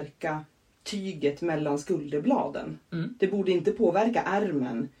påverka tyget mellan skulderbladen. Det borde inte påverka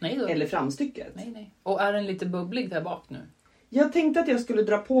ärmen eller framstycket. Nej. Och är den lite bubblig där bak nu? Jag tänkte att jag skulle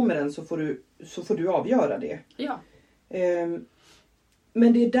dra på med den så får du avgöra det. Ja.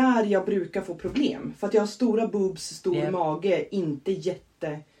 Men det är där jag brukar få problem. För att jag har stora boobs, stor mage, inte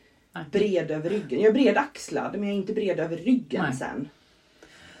jättebred över ryggen. Jag är bredaxlad men jag är inte bred över ryggen sen.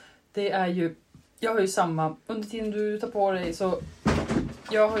 Det är ju, jag har ju samma, under tiden du tar på dig så,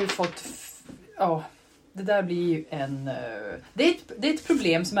 jag har ju fått, det där blir ju det är ett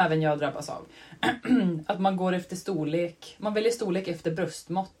problem som även jag drabbas av. Att man går efter storlek, man väljer storlek efter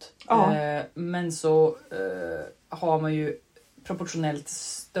bröstmått. Men så har man ju proportionellt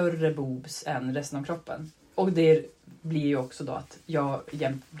större boobs än resten av kroppen. Och det blir ju också då att jag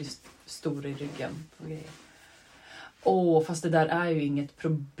jämt blir stor i ryggen på grejer. Fast det där är ju inget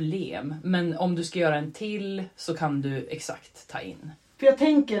problem. Men om du ska göra en till så kan du exakt ta in. För jag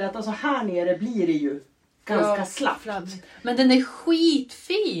tänker att alltså här nere blir det ju ganska slappt. Men den är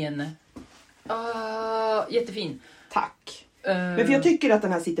skitfin! Jättefin. Tack. Men för jag tycker att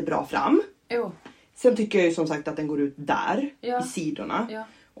den här sitter bra fram. Sen tycker jag ju som sagt att den går ut där i sidorna.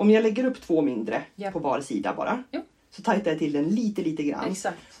 Om jag lägger upp 2 mindre på var sida bara. Så tajtar jag till den lite grann.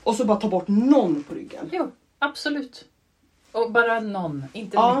 Exakt. Och så bara ta bort någon på ryggen. Jo, absolut. Och bara någon,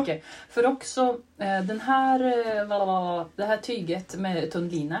 inte mycket. För också det här tyget med tunn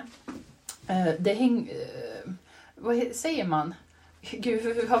lina. Det vad säger man? Gud,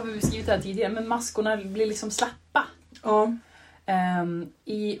 hur har vi beskrivit det här tidigare? Men maskorna blir liksom slappa. Ja.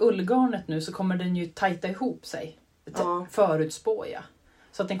 I ullgarnet nu så kommer den ju tajta ihop sig. Förutspår jag.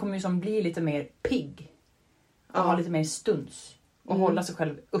 Så att den kommer ju som bli lite mer pigg. Och ha lite mer stuns. Och hålla sig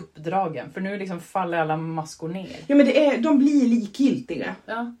själv uppdragen. För nu liksom faller alla maskor ner. Ja men de blir likgiltiga.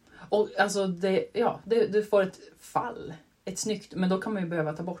 Ja. Och alltså du får ett fall. Ett snyggt. Men då kan man ju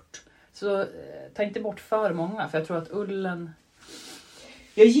behöva ta bort. Så ta inte bort för många. För jag tror att ullen...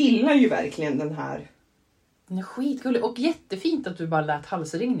 Jag gillar ju verkligen den här. Den är skitgullig. Och jättefint att du bara lät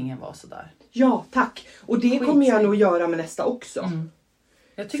halsringningen vara sådär. Ja, tack. Och det kommer jag nog göra med nästa också.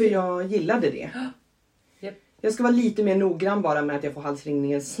 För jag gillade det. Jag ska vara lite mer noggrann bara med att jag får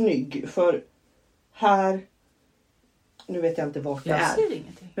halsringningen snygg. För här... Nu vet jag inte vart det är. Jag ser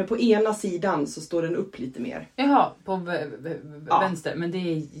ingenting. Men på ena sidan så står den upp lite mer. Jaha, på vänster. Men det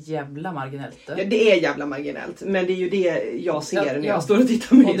är jävla marginellt. Ja, det är jävla marginellt. Men det är ju det jag ser när jag står och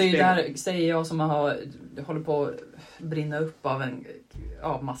tittar med. Och det är där, säger jag som håller på att brinna upp av en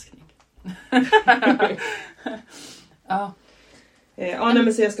avmaskning. Ja. Nej,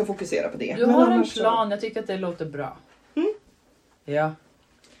 men så jag ska fokusera på det. Du har en plan, jag tycker att det låter bra. Ja.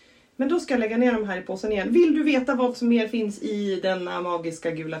 Men då ska jag lägga ner dem här i påsen igen. Vill du veta vad som mer finns i denna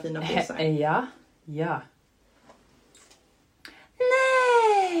magiska gula fina påse? Ja.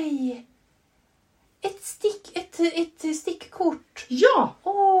 Nej! Ett stickkort. Ja!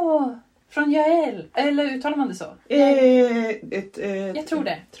 Från Jael. Eller uttalar man det så? Jag tror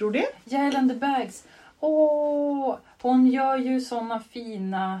det. Tror det? Jael and the Bags. Hon gör ju såna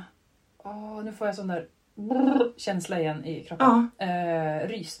fina... nu får jag sån där känsla igen i kroppen.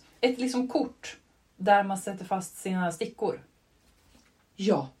 Rys. Ett liksom kort där man sätter fast sina stickor.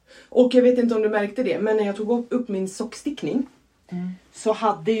 Ja. Och jag vet inte om du märkte det, men när jag tog upp min sockstickning så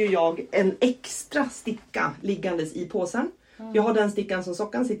hade ju jag en extra sticka liggandes i påsen. Jag har den stickan som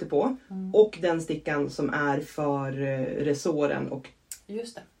sockan sitter på och den stickan som är för resåren och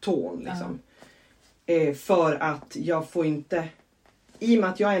tån liksom. För att jag får inte, i och med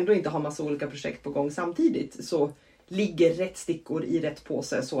att jag ändå inte har massa olika projekt på gång samtidigt, så ligger rätt stickor i rätt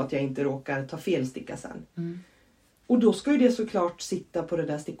påse så att jag inte råkar ta fel sticka sen. Och då ska ju det såklart sitta på det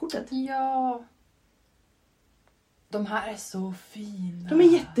där stickkortet. Ja. De här är så fina. De är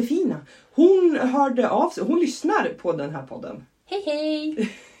jättefina. Hon hörde av sig. Hon lyssnar på den här podden. Hej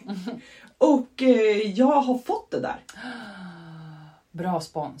hej. Och jag har fått det där. Bra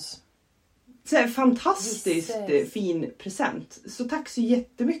spons. Så här, fantastiskt fin present. Så tack så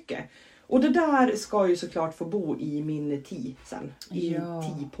jättemycket. Och det där ska ju såklart få bo i min tea sen. I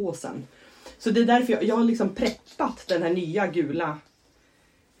teapåsen. Så det är därför jag har liksom preppat den här nya gula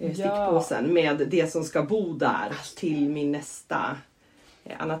stickpåsen med det som ska bo där till min nästa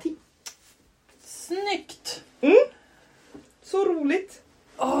Anna Tea. Snyggt! Så roligt!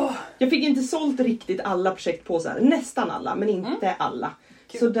 Jag fick inte sålt riktigt alla projektpåsar. Nästan alla, men inte alla.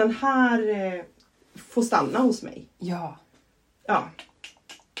 Kul. Så den här får stanna hos mig. Ja.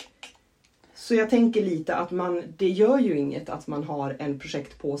 Så jag tänker lite att det gör ju inget att man har en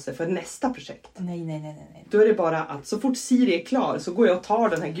projektpåse för nästa projekt. Nej. Då är det bara att så fort Siri är klar så går jag och tar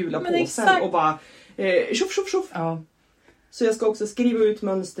den här gula påsen och bara tjoff. Ja. Så jag ska också skriva ut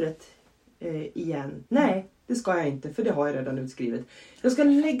mönstret igen. Nej, det ska jag inte för det har jag redan utskrivet. Jag ska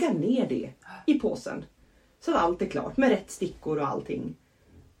lägga ner det i påsen. Så att allt är klart med rätt stickor och allting.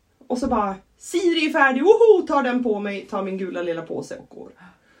 Och så bara Siri är färdig, tar den på mig, tar min gula lilla påse och går.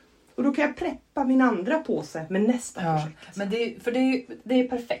 Och då kan jag preppa min andra påse med nästa projekt. Men det är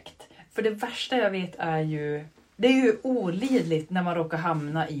perfekt. För det värsta jag vet är ju... Det är ju olidligt när man råkar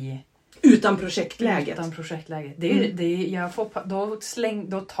hamna i... Utan projektläget.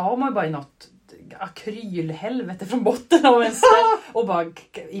 Då tar man bara i något akrylhelvete från botten av en ställ och bara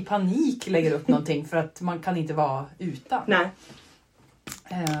i panik lägger upp någonting för att man kan inte vara utan. Nej.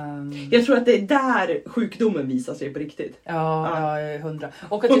 Jag tror att det är där sjukdomen visar sig på riktigt. Ja, 100.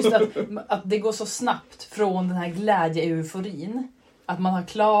 Och att just att det går så snabbt från den här glädje-euforin. Att man har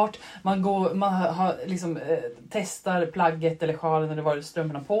klart, man har liksom testar plagget eller sjalen eller vad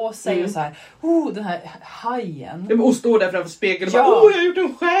strömmarna på sig och så här, den här hajen. Och står där framför spegeln och bara, jag har gjort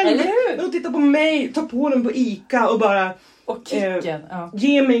den själv. Och titta på mig, ta på den på Ica och bara och kicken,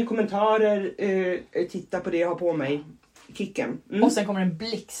 ge mig kommentarer, titta på det jag har på mig. Kicken. Och sen kommer en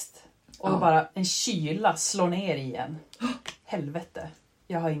blixt och bara en kyla slår ner igen. Helvete.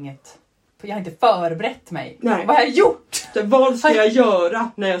 Jag har inte förberett mig. Nej. Vad har jag gjort? Vad ska jag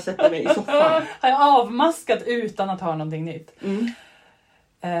göra när jag sätter mig i soffan? Har jag avmaskat utan att ha någonting nytt?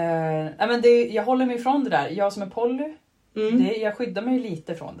 Men jag håller mig ifrån det där. Jag som är poly, jag skyddar mig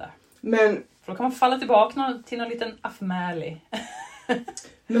lite från det. Men för då kan man falla tillbaka till någon liten afmäli.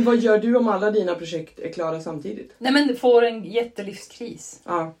 Men vad gör du om alla dina projekt är klara samtidigt? Nej, men får en jättelivskris.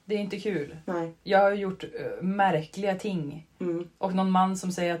 Ja. Det är inte kul. Nej. Jag har gjort märkliga ting. Och någon man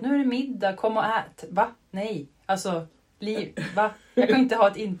som säger att nu är det middag, kom och ät. Va? Nej. Alltså, va? Jag kan inte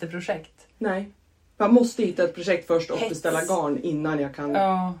ha ett inte-projekt. Nej. Man måste hitta ett projekt först och beställa garn innan jag kan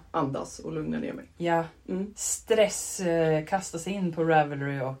andas och lugna ner mig. Ja. Stress kastar sig in på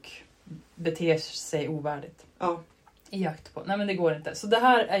Ravelry och beter sig ovärdigt. Ja. I jakt på. Nej, men det går inte. Så det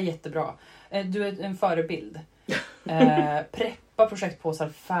här är jättebra. Du är en förebild. Preppa projektpåsar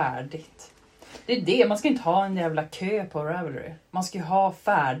färdigt. Det är det. Man ska inte ha en jävla kö på Ravelry. Man ska ju ha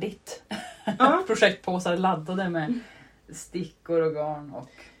färdigt. Projektpåsar laddade med stickor och garn. Och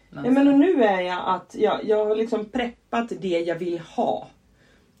nu är jag att jag har liksom preppat det jag vill ha.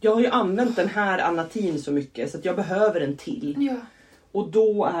 Jag har ju använt den här Anna Tea så mycket så att jag behöver en till. Ja. Och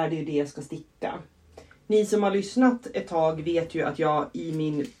då är det jag ska sticka. Ni som har lyssnat ett tag vet ju att jag i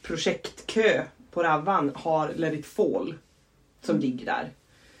min projektkö på Ravan har Let It Fall som ligger där.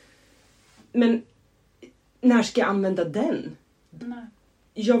 Men när ska jag använda den? Nej.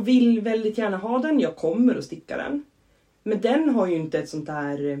 Jag vill väldigt gärna ha den, jag kommer att sticka den. Men den har ju inte ett sånt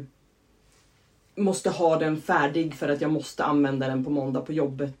där måste ha den färdig för att jag måste använda den på måndag på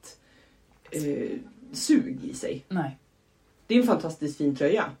jobbet sug i sig. Nej. Det är en fantastiskt fin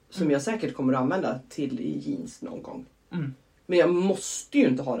tröja som jag säkert kommer att använda till jeans någon gång. Men jag måste ju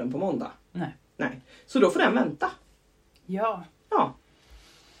inte ha den på måndag. Nej. Så då får den vänta. Ja. Ja.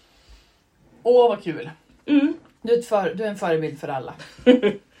 Åh, vad kul. Du är en förebild för alla.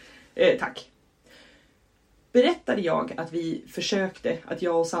 Tack. Berättade jag att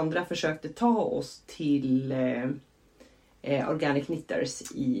jag och Sandra försökte ta oss till Organic Knitters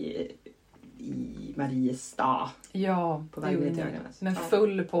i Mariestad. Ja, på vägen till Ögarnäs. Men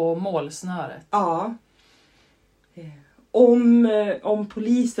full på målsnöret. Ja. Om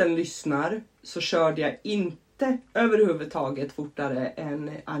polisen lyssnar så körde jag inte överhuvudtaget fortare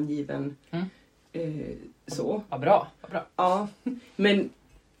än angiven så. Vad bra. Ja, men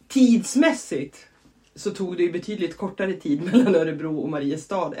tidsmässigt så tog det ju betydligt kortare tid mellan Örebro och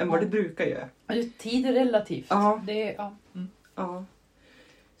Mariestad än vad det brukar göra. Ja, tid är relativt. Ja. Ja.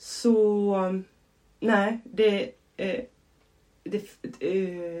 Så nej, det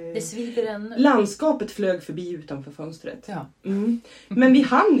Det svider en... Landskapet flög förbi utanför fönstret. Ja. Men vi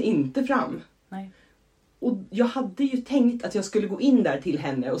hann inte fram. Nej. Och jag hade ju tänkt att jag skulle gå in där till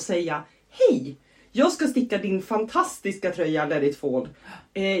henne och säga: hej, jag ska sticka din fantastiska tröja Let it fall.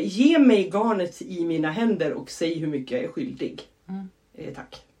 Ge mig garnet i mina händer och säg hur mycket jag är skyldig.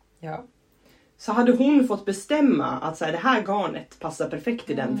 Tack. Ja. Så hade hon fått bestämma att så här, det här garnet passar perfekt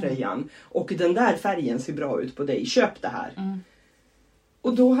i den tröjan. Och den där färgen ser bra ut på dig. Köp det här.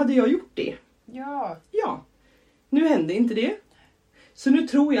 Och då hade jag gjort det. Ja. Ja. Nu hände inte det. Så nu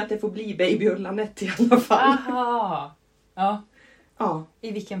tror jag att det får bli Baby Ullanet i alla fall. Aha. Ja. Ja.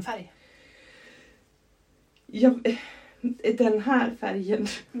 I vilken färg? Ja, den här färgen.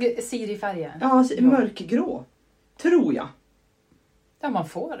 Siri-färgen? Ja, mörkgrå. Tror jag. Ja, man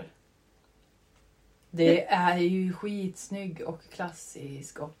får. Det är ju skitsnygg och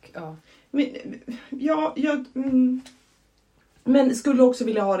klassisk och ja. Men, men skulle också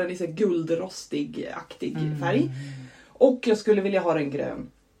vilja ha den lite guldrostig-aktig färg. Och jag skulle vilja ha den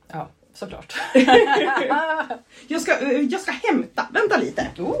grön. Ja, såklart. Jag ska hämta. Vänta lite.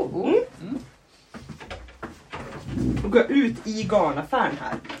 Och gå ut i garnaffären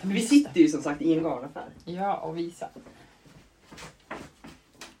här. Vi sitter ju som sagt i en garnaffär. Ja, och visa.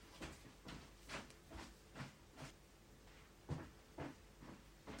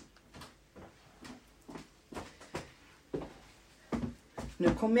 Nu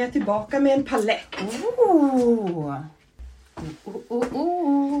kommer jag tillbaka med en palett.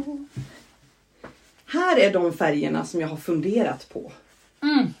 Här är de färgerna som jag har funderat på.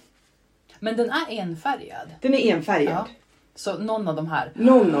 Men den är enfärgad. Den är enfärgad. Ja. Så någon av de här.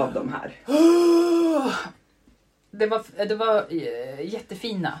 Någon av de här. Det var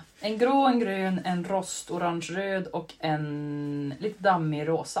jättefina. En grå, en grön, en rost, orange, röd och en lite dammig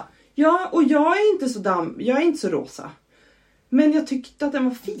rosa. Ja, och jag är inte så rosa. Men jag tyckte att den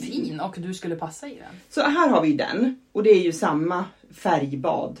var fin. Fin, och du skulle passa i den. Så här har vi den. Och det är ju samma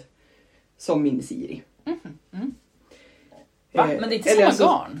färgbad som min Siri. Va? Men det är inte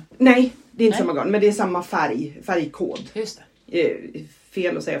samma garn? Nej, det är inte samma garn. Men det är samma färgkod. Just det.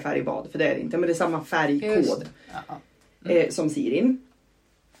 Fel att säga färgbad, för det är det inte. Men det är samma färgkod som Sirin.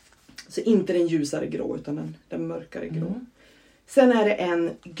 Så inte den ljusare grå, utan den mörkare grå. Sen är det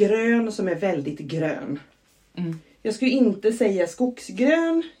en grön som är väldigt grön. Jag skulle inte säga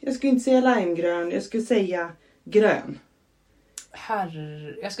skogsgrön. Jag skulle inte säga limegrön. Jag skulle säga grön.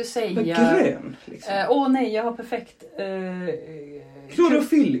 Jag skulle säga... Men grön liksom. Nej, jag har perfekt...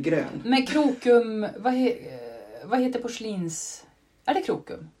 Klorofyllgrön. Med krokum... Vad heter porslins... Är det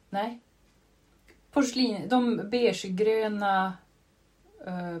krokum? Nej. Porslin... De beigegröna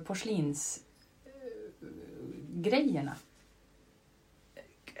porslinsgrejerna.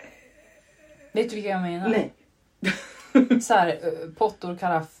 Vet du vilka jag menar? Nej. Så här, pottor,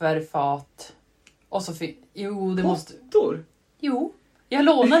 karaffer, fat. Och så Pottor? Jo, jag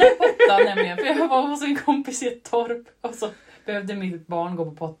lånade en potta nämligen. För jag var hos en kompis i ett torp. Och så behövde mitt barn gå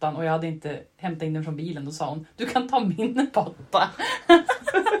på pottan. Och jag hade inte hämtat in den från bilen. Då sa hon, du kan ta min potta.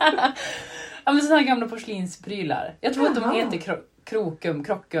 Ja, men sådana här gamla porslinsprylar. Jag tror att de heter krockum.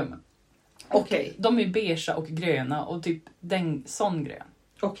 Och de är beige och gröna. Och typ sån grön.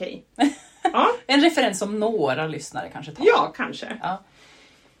 Okej. Ja. En referens som några lyssnare kanske tar. Ja, kanske. Ja.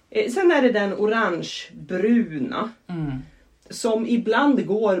 Sen är det den orangebruna. Som ibland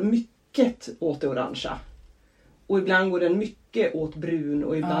går mycket åt det orangea. Och ibland går den mycket åt brun.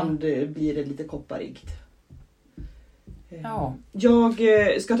 Och ibland blir det lite kopparigt. Ja. Jag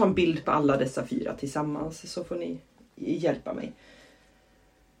ska ta en bild på alla dessa 4 tillsammans. Så får ni hjälpa mig.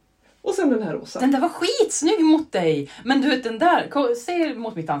 Och sen den här rosa. Den där var skitsnygg mot dig. Men du vet den där, se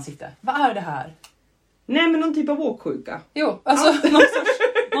mot mitt ansikte. Vad är det här? Nej, men någon typ av åksjuka. Jo, alltså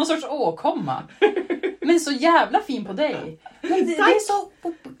någon sorts åkomma. Men så jävla fin på dig. Men det är så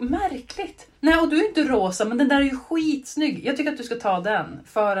märkligt. Nej, och du är inte rosa, men den där är ju skitsnygg. Jag tycker att du ska ta den.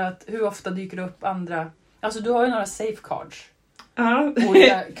 För att hur ofta dyker det upp andra... Alltså du har ju några safecards. Ja. Och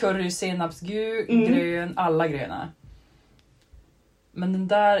curry, senapsgul, grön, alla gröna. Men den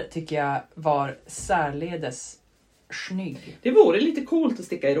där tycker jag var särledes snygg. Det vore lite coolt att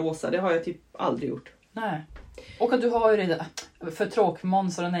sticka i rosa. Det har jag typ aldrig gjort. Nej. Och att du har ju redan... För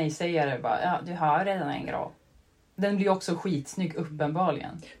tråkmånsar och nej-sägare bara... Ja, du har redan en grå. Den blir också skitsnygg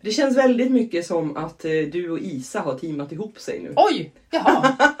uppenbarligen. Det känns väldigt mycket som att du och Isa har teamat ihop sig nu. Oj!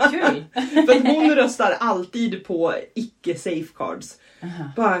 Jaha, kul! För att hon röstar alltid på icke-safecards.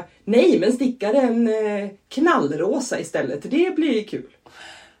 Bara, nej men sticka den knallrosa istället. Det blir kul.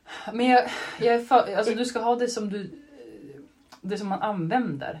 Men alltså du ska ha det som du... Det som man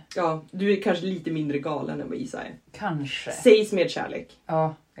använder. Ja, du är kanske lite mindre galen än vad Isa är. Kanske. Sägs med kärlek.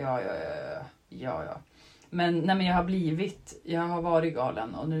 Ja. Men jag har varit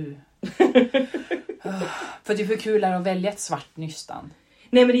galen och nu... För det är för kul att välja ett svart nystan.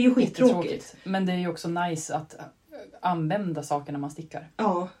 Nej, men det är ju skittråkigt. Men det är ju också nice att använda saker när man stickar.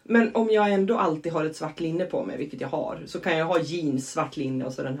 Ja, men om jag ändå alltid har ett svart linne på mig, vilket jag har, så kan jag ha jeans, svart linne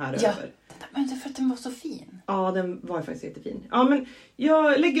och så den här över. Men det är för att den var så fin. Ja, den var faktiskt jättefin. Ja, men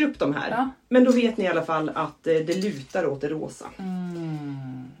jag lägger upp dem här. Ja. Men då vet ni i alla fall att det lutar åt det rosa.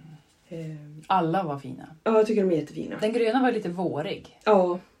 Alla var fina. Ja, jag tycker de är jättefina. Den gröna var lite vårig.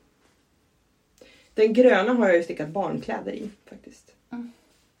 Ja. Den gröna har jag ju stickat barnkläder i faktiskt.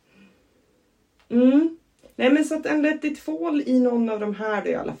 Nej, men så att en Let It Fall i någon av de här då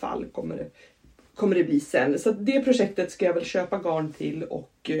i alla fall kommer det bli sen. Så att det projektet ska jag väl köpa garn till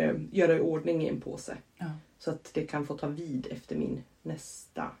och göra i ordning i en påse. Ja. Så att det kan få ta vid efter min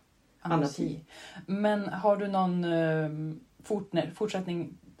nästa anati. Men har du någon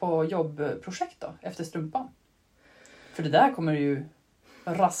fortsättning på jobbprojekt då efter strumpan? För det där kommer ju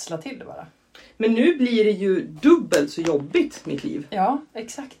rassla till det bara. Men nu blir det ju dubbelt så jobbigt, mitt liv. Ja,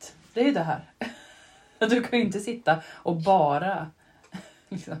 exakt. Det är ju det här. Du kan ju inte sitta och bara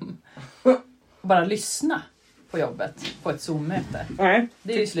lyssna på jobbet på ett Zoom-möte. Nej.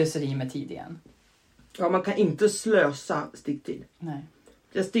 Det är ju slöseri med tid igen. Ja, man kan inte slösa sticktid. Nej.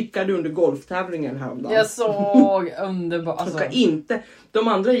 Jag stickade under golftävlingen häromdagen. Jag såg underbart. Alltså. Inte. De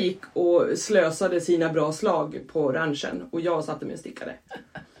andra gick och slösade sina bra slag på ranchen och jag satte mig och stickade.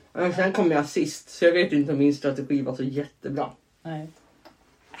 Men sen kom jag sist, så jag vet inte om min strategi var så jättebra. Nej.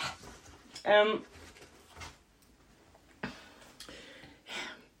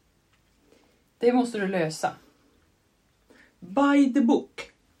 Det måste du lösa. By the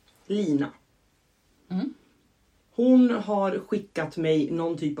book. Lina. Hon har skickat mig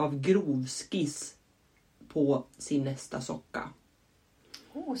någon typ av grovskiss på sin nästa socka.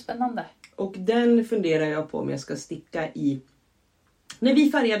 Spännande. Och den funderar jag på om jag ska sticka i. När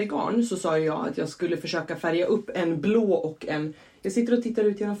vi färgade garn så sa jag att jag skulle försöka färga upp en blå och en... Jag sitter och tittar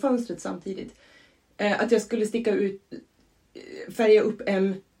ut genom fönstret samtidigt. Att jag skulle färga upp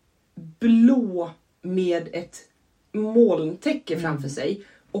en blå med ett molntäcke framför sig.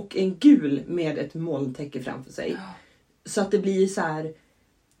 Och en gul med ett molntäcke framför sig. Så att det blir så här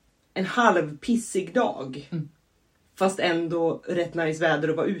en halvpissig dag. Fast ändå rätt nice väder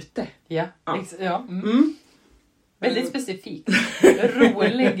att vara ute. Ja. Väldigt specifikt.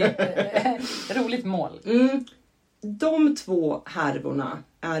 Roligt mål. De två härvorna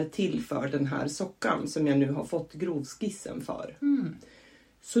är till för den här sockan som jag nu har fått grovskissen för.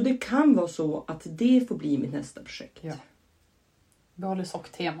 Så det kan vara så att det får bli mitt nästa projekt. Ja. Behåller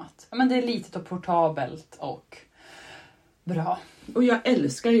socktemat. Men det är litet och portabelt och bra. Och jag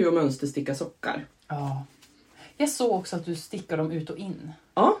älskar ju att mönstersticka sockar. Ja. Jag såg också att du stickar dem ut och in.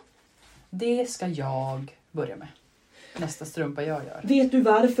 Ja. Det ska jag börja med. Nästa strumpa jag gör. Vet du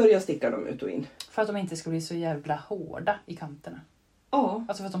varför jag stickar dem ut och in? För att de inte ska bli så jävla hårda i kanterna. Ja.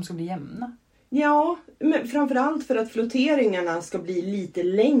 Alltså för att de ska bli jämna. Ja, men framförallt för att flotteringarna ska bli lite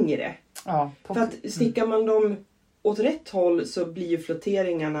längre. Ja. För att stickar man dem åt rätt håll så blir ju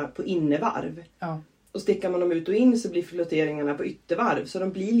flotteringarna på innervarv. Ja. Och stickar man dem ut och in så blir flotteringarna på yttervarv. Så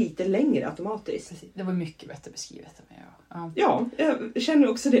de blir lite längre automatiskt. Precis. Det var mycket bättre beskrivet. Ja, jag känner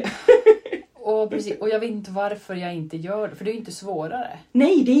också det. Och jag vet inte varför jag inte gör det. För det är ju inte svårare.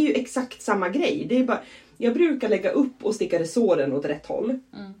 Nej, det är ju exakt samma grej. Det är bara, jag brukar lägga upp och sticka resåren åt rätt håll.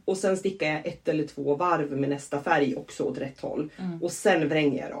 Och sen stickar jag 1 eller 2 varv med nästa färg också åt rätt håll. Och sen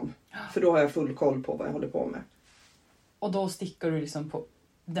vränger jag dem. För då har jag full koll på vad jag håller på med. Och då stickar du liksom på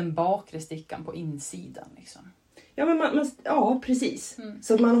den bakre stickan på insidan liksom. Ja, men ja, precis.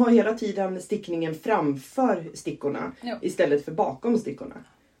 Så att man har hela tiden stickningen framför stickorna istället för bakom stickorna.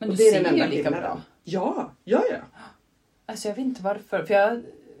 Men och du det är ser den enda ju lika skillnaden. bra. Ja. Alltså jag vet inte varför. För jag,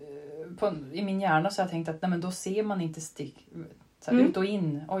 i min hjärna så har jag tänkt att nej, men då ser man inte så här, ut och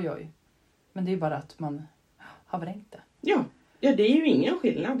in. Oj. Men det är ju bara att man har vrängt det. Ja, det är ju ingen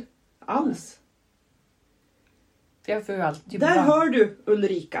skillnad alls. För jag får ju alltid där hör du,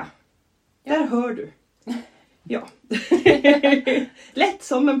 Ulrika. Ja. Där hör du. Ja. Lätt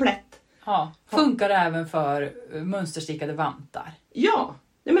som en plätt. Ja. Funkar det även för mönsterstickade vantar? Ja.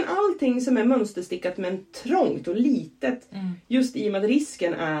 Nej, men allting som är mönsterstickat men trångt och litet. Just i och med att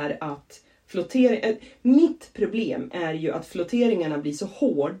risken är att mitt problem är ju att flotteringarna blir så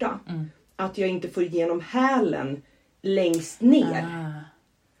hårda. Att jag inte får igenom hälen längst ner.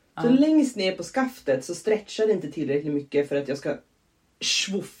 Så längst ner på skaftet så stretchar det inte tillräckligt mycket för att jag ska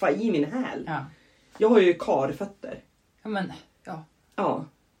svuffa i min häl. Ja. Jag har ju karfötter. Ja, men Ja. Ja.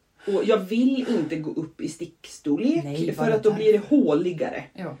 Och jag vill inte gå upp i stickstorlek. Nej, för att då blir det håligare.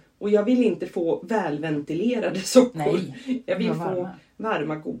 Ja. Och jag vill inte få välventilerade sockor. Nej. Jag vill få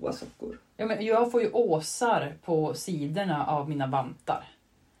varma, goda sockor. Ja, men jag får ju åsar på sidorna av mina vantar.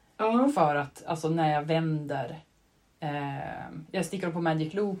 Ja. För att alltså, när jag vänder... jag stickar dem på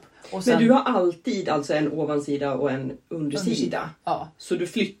Magic Loop. Och sen... Men du har alltid alltså en ovansida och en undersida. Ja. Så du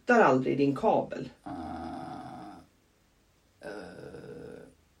flyttar aldrig din kabel?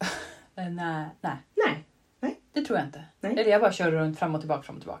 Nej. Nej. Det tror jag inte. Nej. Eller jag bara kör runt fram och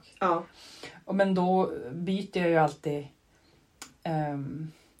tillbaka. Ja. Men då byter jag ju alltid...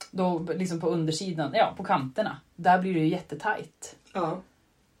 då liksom på undersidan, på kanterna. Där blir det ju jättetajt. Ja.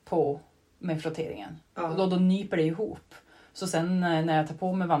 Med flotteringen. Ja. Och då nyper det ihop. Så sen när jag tar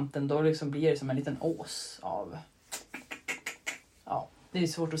på mig vanten då liksom blir det som en liten ås av... Ja, det är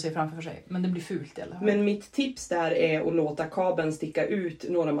svårt att se framför sig. Men det blir fult i alla fall. Men mitt tips där är att låta kabeln sticka ut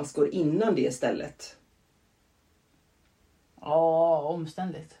några maskor innan det stället. Ja,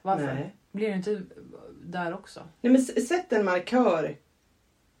 omständigt. Varför? Nej. Blir det inte där också? Nej, men sätt en markör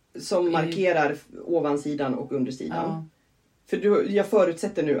som markerar ovansidan och undersidan. Ja. För jag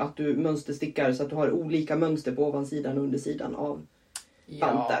förutsätter nu att du mönsterstickar så att du har olika mönster på ovansidan och undersidan av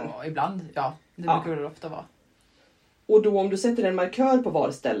vanten. Ja, ibland. Ja, det brukar det ofta vara. Och då om du sätter en markör på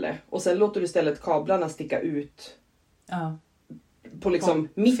var ställe och sen låter du istället kablarna sticka ut på liksom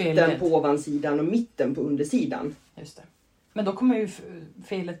mitten på ovansidan och mitten på undersidan. Just det. Men då kommer ju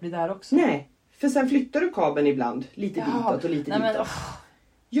felet bli där också. Nej, för sen flyttar du kabeln ibland lite ditåt och lite ditåt.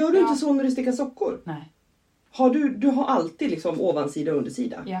 Gör du inte så när du stickar sockor? Nej. Du har alltid liksom ovansida och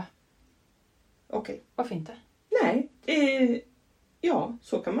undersida? Ja. Okej. Varför inte? Nej, ja,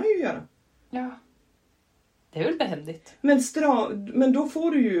 så kan man ju göra. Ja. Det är väl behändigt. Men då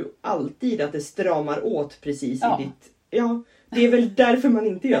får du ju alltid att det stramar åt precis i ditt... Ja, det är väl därför man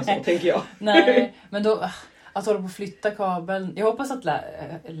inte gör så, tänker jag. Nej, men då... Att hålla på att flytta kabeln... Jag hoppas att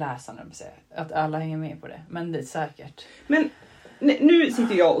läsarna att alla hänger med på det. Men det är säkert. Men nu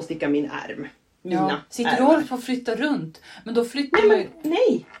sitter jag och stickar min ärm. Sitter du och på att flytta runt? Men då flyttar man ju...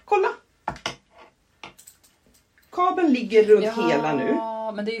 Nej, kolla! Kabeln ligger runt hela nu.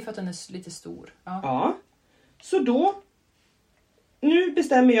 Ja, men det är ju för att den är lite stor. Ja. Så då... Nu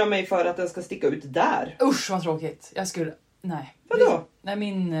bestämmer jag mig för att den ska sticka ut där. Usch, vad tråkigt. Jag skulle... Nej. Vadå? Nej,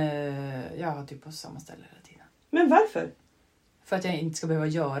 jag har typ på samma ställe hela tiden. Men varför? För att jag inte ska behöva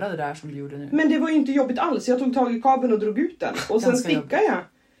göra det där som du gjorde nu. Men det var ju inte jobbigt alls. Jag tog tag i kabeln och drog ut den. Och sen stickar jag.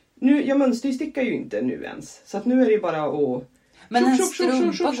 Jag mönsterstickar ju inte nu ens. Så att nu är det ju bara att... Men en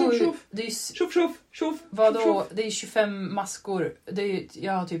strumpa går ju... Vadå? Det är 25 maskor.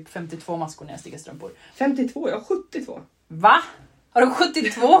 Jag har typ 52 maskor när jag stickar strumpor. 52? Jag har 72. Va? Har du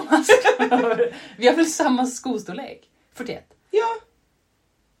 72 maskor? Vi har väl samma skostorlek? 41? Ja.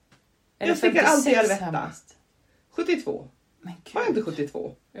 Eller jag stickar alltid Arvetta. Hemast. 72. Men gud. Var jag inte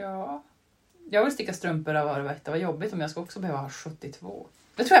 72? Ja. Jag vill sticka strumpor av Arvetta. Vad jobbigt om jag ska också behöva ha 72.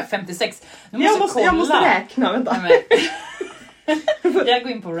 Jag tror jag är 56. Jag måste räkna, vänta. Jag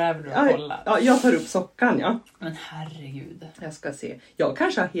går in på Ravelry och kollar. Ja, jag tar upp sockan, ja. Men herregud. Jag ska se. Jag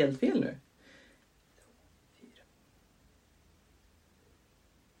kanske har helt fel nu.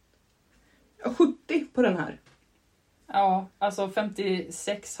 70 på den här. Ja, alltså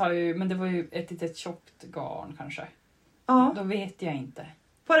 56 har ju... Men det var ju ett litet tjockt garn kanske. Ja. Då vet jag inte.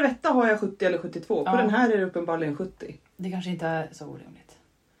 På Arvetta har jag 70 eller 72. På den här är det uppenbarligen 70. Det kanske inte är så orimligt.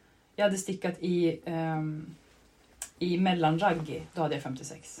 Jag hade stickat i mellanraggi. Då hade jag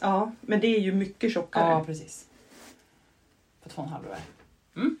 56. Ja, men det är ju mycket tjockare. Ja, precis. På 2,5 år.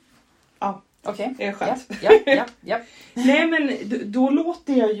 Ja, okej. Det är skönt. Ja. Nej, men då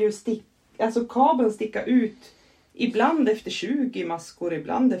låter jag ju kabeln sticka ut. Ibland efter 20 maskor,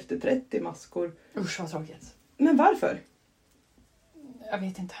 ibland efter 30 maskor. Usch, vad tråkigt. Men varför? Jag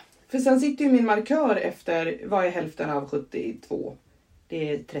vet inte. För sen sitter ju min markör efter, vad är hälften av 72?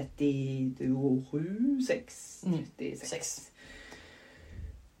 Det är 37, 36.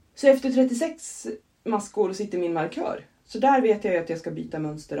 Så efter 36 maskor sitter min markör. Så där vet jag ju att jag ska byta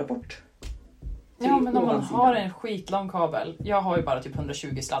mönsterrapport. Ja, men om man har en skitlång kabel. Jag har ju bara typ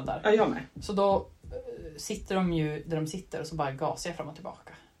 120 sladdar. Ja, jag med. Så då sitter de ju där de sitter och så bara gasar jag fram och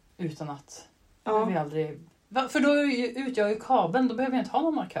tillbaka. Utan att... Ja. Vi aldrig... För då utgör ju kabeln, då behöver jag inte ha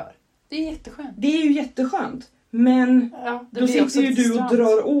någon markör. Det är jätteskönt. Det är ju jätteskönt. Men då sitter ju du och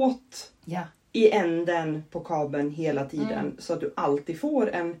drar åt i änden på kabeln hela tiden. Så att du alltid får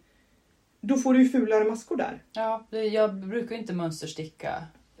en... Då får du ju fulare maskor där. Ja, jag brukar inte mönstersticka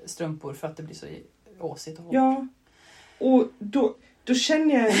strumpor för att det blir så åsigt och hårt. Ja, och då... Då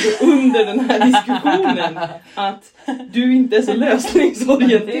känner jag ändå under den här diskussionen att du inte är så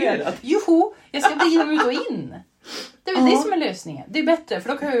lösningsorienterad. Joho, jag ska vrida dem ut och in. Det är väl det som är lösningen. Det är bättre, för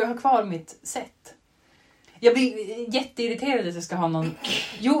då kan jag ju ha kvar mitt sätt. Jag blir jätteirriterad att jag ska ha någon...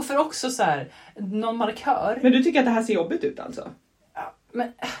 Jo, för också så här, någon markör. Men du tycker att det här ser jobbigt ut alltså?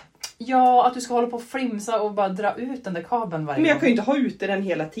 Ja, att du ska hålla på och flimsa och bara dra ut den där kabeln varje gång. Men jag kan ju inte ha ute den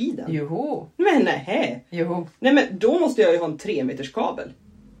hela tiden. Joho. Men nej. Joho. Nej, men då måste jag ju ha en 3 meters kabel.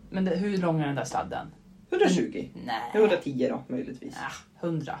 Men hur lång är den där sladden? 120. Nej. 110 då, möjligtvis.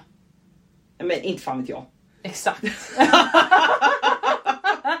 100. Nej, men inte fan vet jag. Exakt.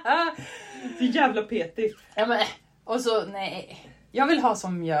 Det är jävla petigt. Ja, men, och så, nej. Jag vill ha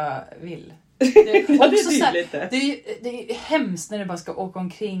som jag vill. Ja, det är tydligt det. Det är hemskt när det bara ska åka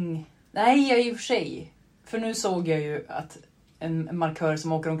omkring. Nej, jag i och för sig. För nu såg jag ju att en markör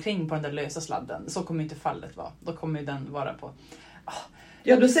som åker omkring på den där lösa sladden. Så kommer inte fallet vara. Då kommer ju den vara på...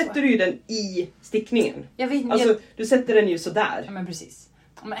 Ja, då sätter du ju den i stickningen. Jag vet, alltså, du sätter den ju sådär. Ja, men precis.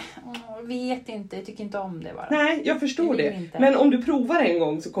 Men, jag vet inte, jag tycker inte om det bara. Nej, jag förstår det. Inte. Men om du provar en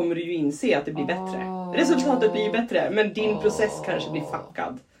gång så kommer du ju inse att det blir bättre. Resultatet blir ju bättre, men din process kanske blir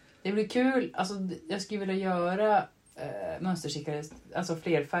fuckad. Det blir kul. Alltså, jag skulle vilja göra mönsterstickade, alltså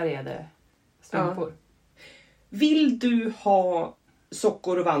flerfärgade strumpor. Ja. Vill du ha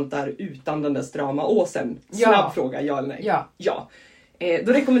sockor och vantar utan den där strama åsen? Snabb fråga, ja eller nej? Ja.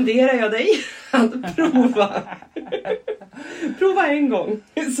 Då rekommenderar jag dig att prova. Prova en gång,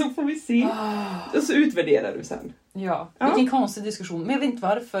 så får vi se. Och så utvärderar du sen. Ja, vilken konstig diskussion. Men jag vet inte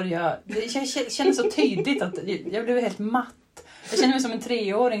varför jag känner så tydligt att jag blev helt matt. Jag känner mig som en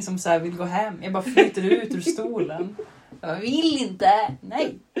 3-åring som så här vill gå hem. Jag bara flyter ut ur stolen. Jag vill inte.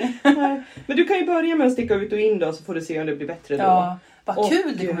 Nej. Men du kan ju börja med att sticka ut och in då, så får du se om det blir bättre då. Ja, vad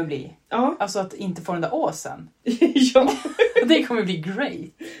kul det kommer bli. Ja. Alltså att inte få den där åsen. Ja. Det kommer bli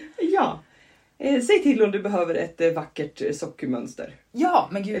great. Ja. Säg till om du behöver ett vackert sockermönster. Ja,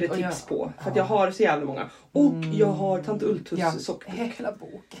 men gud. Eller tips på. För att jag har så jävla många. Och jag har Tant Ultus sockbok. Hela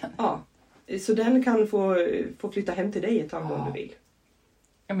boken. Ja. Så den kan få flytta hem till dig ett tag om du vill.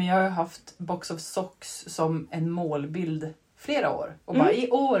 Ja, men jag har haft Box of Socks som en målbild flera år. Och bara i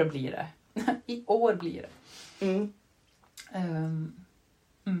år blir det. I år blir det.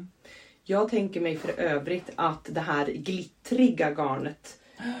 Jag tänker mig för övrigt att det här glittriga garnet.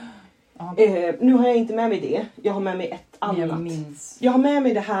 Nu har jag inte med mig det. Jag har med mig ett annat. Jag har med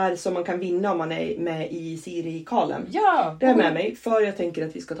mig det här som man kan vinna om man är med i Siri Kalem. Ja! Det är med mig för jag tänker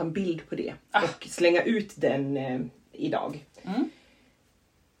att vi ska ta en bild på det. Och slänga ut den idag.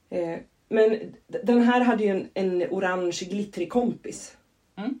 Men den här hade ju en orange glittrig kompis.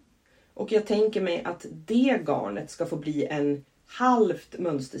 Och jag tänker mig att det garnet ska få bli en halvt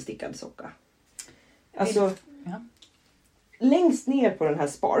mönsterstickad socka. Alltså längst ner på den här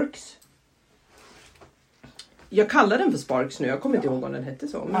Sparks. Jag kallar den för Sparks nu. Jag kommer inte ihåg om den hette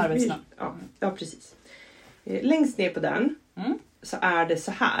så. Ja, precis. Längst ner på den så är det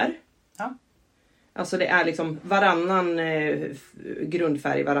så här. Ja. Alltså det är liksom varannan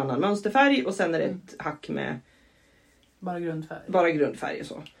grundfärg, varannan mönsterfärg. Och sen är det ett hack med bara grundfärg och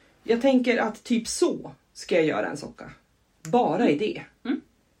så. Jag tänker att typ så ska jag göra en socka. Bara i det.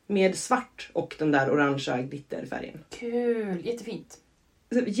 Med svart och den där orangea glitterfärgen. Kul, jättefint.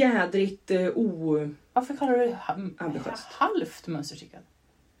 Jädrigt Varför kallar du det ambitiöst. Halvt mönsterstickat?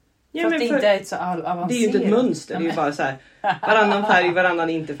 Ja, för att det inte är ett så avancerat. Det är ju inte ett mönster, det är ju bara så här varannan färg, varannan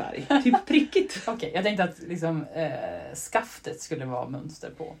inte färg. Typ prickigt. Okej, jag tänkte att liksom, skaftet skulle vara mönster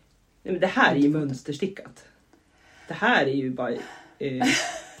på. Nej, men det här är ju mönsterstickat. Det här är ju bara...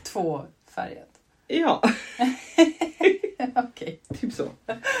 Tvåfärgat. Ja. Okej. Typ så.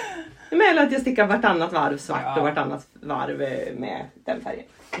 Men eller att jag stickar vartannat varv svart och vartannat varv med den färgen.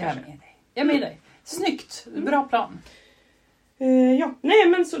 Jag är med dig. Snyggt. Bra plan. Ja, nej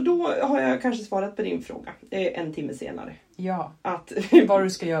men så då har jag kanske svarat på din fråga en timme senare. Ja, att vad du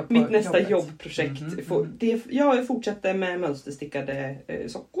ska göra på mitt nästa jobbet. Jobbprojekt. Jag fortsätter med mönsterstickade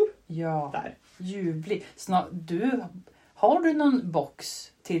sockor. Ja, där. Ljuvligt. Har du någon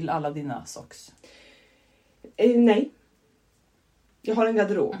box till alla dina socks? Nej. Jag har en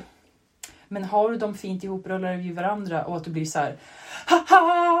garderob. Men har du dem fint ihoprullade vid varandra och att du blir så här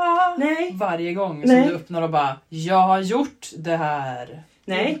haha! Nej. Varje gång som du öppnar och bara jag har gjort det här.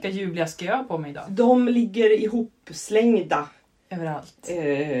 Nej. Vilka ljuvliga ska jag på mig idag? De ligger ihopslängda. Överallt.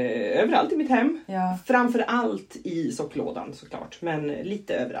 Överallt i mitt hem. Ja. Framförallt i socklådan såklart. Men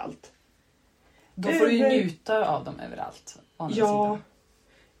lite överallt. Då får du ju njuta av dem överallt. Ja.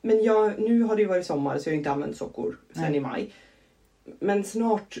 Men nu har det ju varit sommar så jag har inte använt sockor sen i maj. Men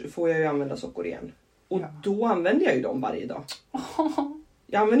snart får jag ju använda sockor igen. Och då använder jag ju dem varje dag.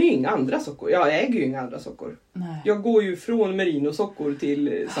 Jag använder ju inga andra sockor. Jag äger ju inga andra sockor. Nej. Jag går ju från merinosockor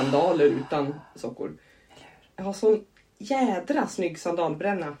till sandaler utan sockor. Jag har sån jädra snygg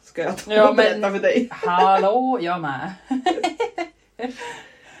sandalbränna. Ska jag ta och berätta för dig. Hallå, jag med.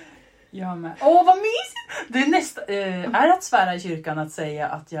 Jag med. Åh, vad mysigt! Det är nästa, är det att svära i kyrkan att säga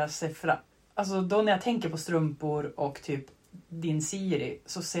att jag ser fram... Alltså då när jag tänker på strumpor och typ din Siri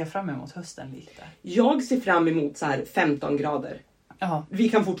så ser jag fram emot hösten lite. Jag ser fram emot så här 15 grader. Ja. Vi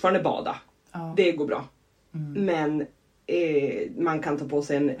kan fortfarande bada. Ja. Det går bra. Men man kan ta på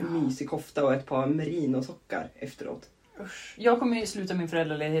sig en mysig kofta och ett par merinosockar efteråt. Usch. Jag kommer ju sluta min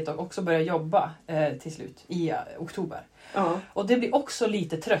föräldraledighet och också börja jobba till slut i oktober. Ja. Och det blir också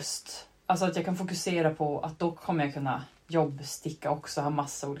lite tröst. Alltså att jag kan fokusera på att då kommer jag kunna jobbsticka också, ha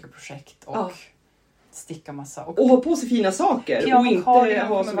massa olika projekt och sticka massa. Och ha på sig fina saker och inte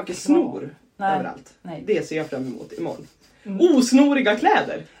ha så mycket snor överallt. Nej. Det ser jag fram emot imorgon. Osnoriga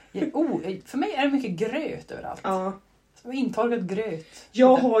kläder. Ja, för mig är det mycket gröt överallt. Ja. Intorkad gröt.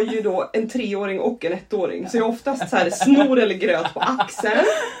 Jag har ju då en 3-åring och en 1-åring. Så jag har oftast så här snor eller gröt på axeln.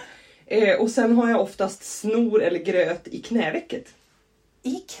 Och sen har jag oftast snor eller gröt i knävecket.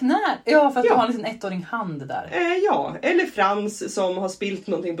 I knä? Ja, för att du har en liten 1-åring hand där. Ja, eller Frans som har spilt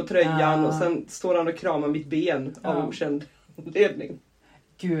någonting på tröjan och sen står han och kramar mitt ben av okänd anledning.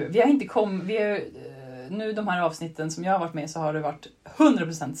 Gud, vi har inte kommit... Nu de här avsnitten som jag har varit med så har det varit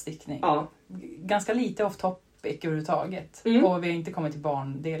 100% stickning. Ja. Ganska lite off topic överhuvudtaget. Och vi har inte kommit till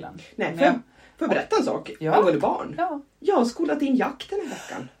barndelen. Nej, får jag berätta en sak angående barn? Ja. Jag har skolat in jakt den här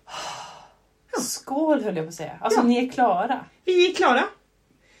veckan. Skål höll jag på att säga. Alltså ni är klara. Vi är klara.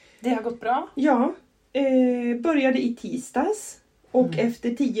 Det har gått bra. Ja, började i tisdags. Och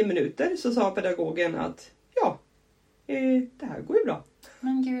efter 10 minuter så sa pedagogen att det här går ju bra.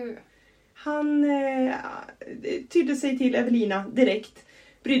 Men gud. Han tydde sig till Evelina direkt.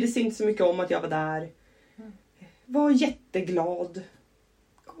 Brydde sig inte så mycket om att jag var där. Var jätteglad.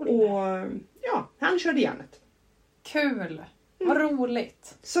 Och han körde järnet. Kul. Vad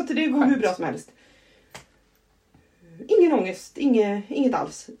roligt. Så att det går hur bra som helst. Ingen ångest, inget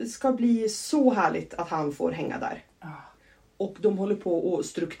alls. Det ska bli så härligt att han får hänga där. Och de håller på att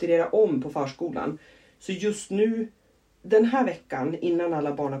strukturera om på förskolan. Så just nu, den här veckan, innan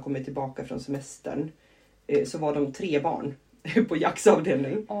alla barn har kommit tillbaka från semestern, så var de 3 barn på Jacks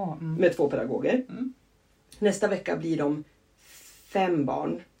avdelning med 2 pedagoger. Nästa vecka blir de 5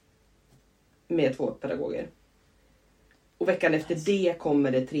 barn med 2 pedagoger. Och veckan efter det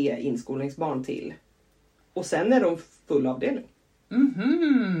kommer det 3 inskolningsbarn till. Och sen är de full avdelning.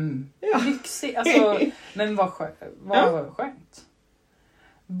 Lyxigt. Alltså, men vad skönt.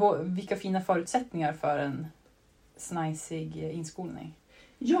 Vilka fina förutsättningar för en snajsig inskolning.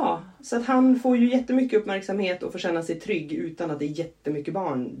 Ja, så att han får ju jättemycket uppmärksamhet och får känna sig trygg utan att det är jättemycket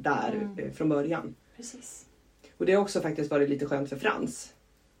barn där från början. Precis. Och det har också faktiskt varit lite skönt för Frans.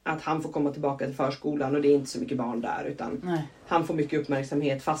 Att han får komma tillbaka till förskolan och det är inte så mycket barn där utan han får mycket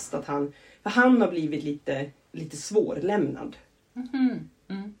uppmärksamhet fast att han har blivit lite svårlämnad.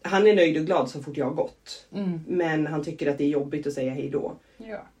 Han är nöjd och glad så fort jag har gått. Men han tycker att det är jobbigt att säga hej då.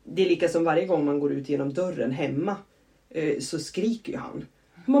 Ja. Det är lika som varje gång man går ut genom dörren hemma så skriker ju han.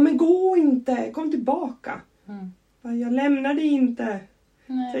 Men gå inte, kom tillbaka. Jag lämnar dig inte.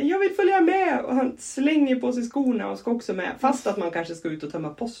 Nej. Jag vill följa med. Och han slänger på sig skorna och ska också med. Fast att man kanske ska ut och tömma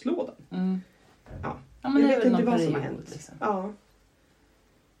postlådan. Ja, men jag det är vet väl inte någon vad som har period. hänt. Liksom. Ja.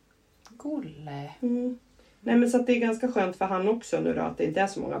 Golle. Nej, men så att det är ganska skönt för han också nu då, att det inte är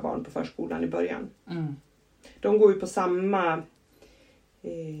så många barn på förskolan i början. De går ju på samma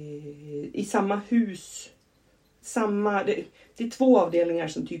i samma hus. Det är 2 avdelningar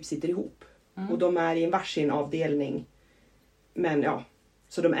som typ sitter ihop. Och de är i en varsin avdelning. Men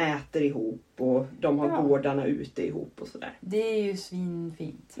så de äter ihop och de har gårdarna ute ihop och sådär. Det är ju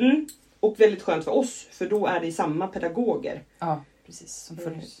svinfint. Och väldigt skönt för oss, för då är det samma pedagoger. Ja, precis. Som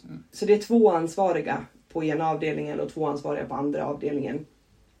följs. Så det är 2 ansvariga på ena avdelningen och 2 ansvariga på andra avdelningen.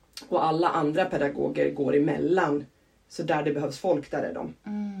 Och alla andra pedagoger går emellan. Så där det behövs folk, där är de.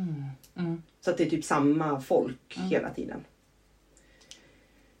 Så att det är typ samma folk hela tiden.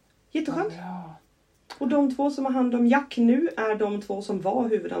 Jätteskönt. Ja. Och de 2 som har hand om Jack nu är de 2 som var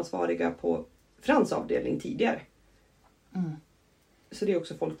huvudansvariga på Frans avdelning tidigare. Så det är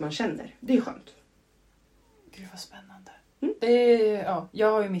också folk man känner. Det är skönt. Gud vad spännande.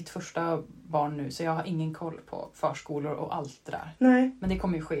 Jag har ju mitt första barn nu så jag har ingen koll på förskolor och allt det där. Nej. Men det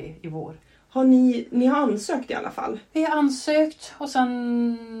kommer ju ske i vår. Har ni har ansökt i alla fall? Vi har ansökt och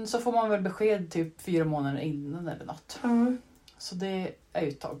sen så får man väl besked typ 4 månader innan eller något. Så det är ju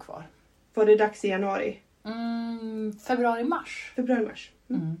ett tag kvar. Var det dags i januari? Februari-mars. Februari-mars.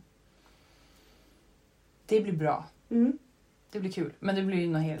 Det blir bra. Det blir kul. Men det blir ju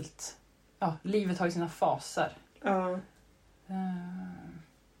något helt... Ja, livet har ju sina faser. Ja.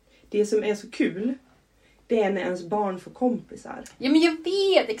 Det som är så kul, det är när ens barn får kompisar. Ja, men jag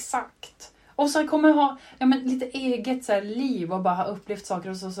vet exakt. Och så kommer ha lite eget så här, liv och bara ha upplevt saker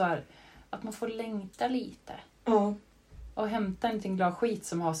och så här, att man får längta lite. Ja. Och hämta en liten glad skit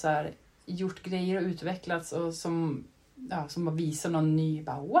som har så här, gjort grejer och utvecklats och som bara visar någon ny.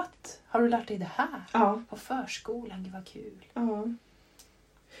 Bara, what? Har du lärt dig det här? Ja. På förskolan, det var kul. Ja.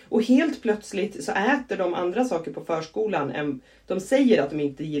 Och helt plötsligt så äter de andra saker på förskolan. De säger att de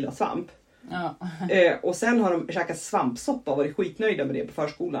inte gillar svamp. Ja. Och sen har de käkat svampsoppa och varit skitnöjda med det på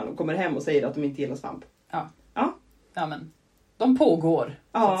förskolan. Och kommer hem och säger att de inte gillar svamp. Ja. Ja. Ja, men de pågår,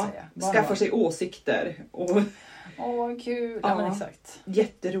 så att säga. Skaffar sig åsikter. Åh, kul. Ja, men exakt.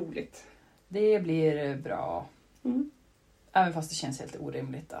 Jätteroligt. Det blir bra. Även fast det känns helt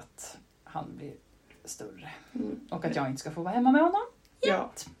orimligt att han blir större. Och att jag inte ska få vara hemma med honom.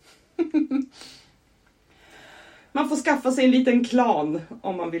 Ja. Man får skaffa sig en liten klan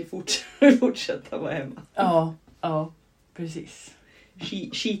om man vill fortsätta vara hemma. Ja, precis.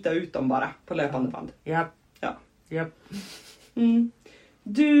 Skita ut dem bara på löpande band. Ja.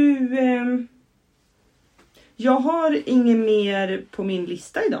 Du, jag har inget mer på min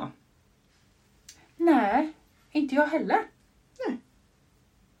lista idag. Nej, inte jag heller. Nej.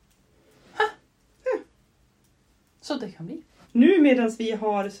 Så det kan bli. Nu medan vi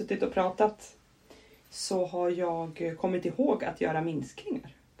har suttit och pratat så har jag kommit ihåg att göra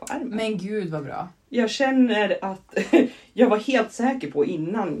minskningar på ärmen. Men gud vad bra. Jag känner att jag var helt säker på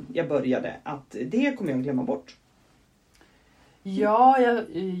innan jag började att det kommer jag glömma bort.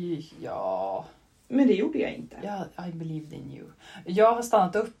 Ja. Men det gjorde jag inte. Ja, I believed in you. Jag har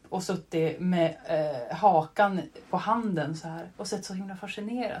stannat upp och suttit med hakan på handen så här och sett så himla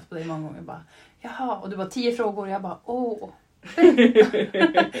fascinerat på dig många gånger. Bara, jaha, och det var 10 frågor och jag bara, åh.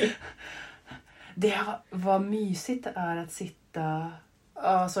 Det var mysigt det är att sitta,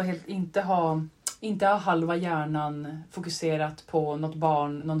 alltså helt inte ha halva hjärnan fokuserat på något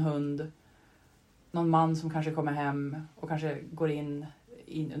barn, någon hund, någon man som kanske kommer hem och kanske går in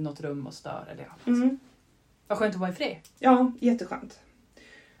i något rum och stör. Eller ja. Vad skönt att vara i fred. Ja, jätteskönt.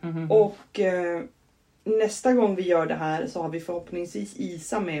 Och nästa gång vi gör det här så har vi förhoppningsvis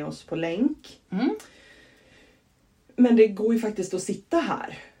Isa med oss på länk. Men det går ju faktiskt att sitta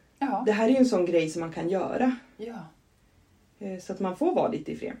här. Ja. Det här är ju en sån grej som man kan göra. Ja. Så att man får vara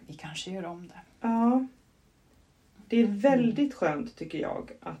lite i fred. Vi kanske gör om det. Ja. Det är väldigt skönt tycker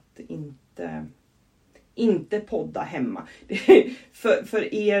jag att inte podda hemma.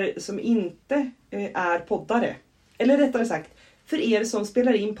 För er som inte är poddare. Eller rättare sagt, för er som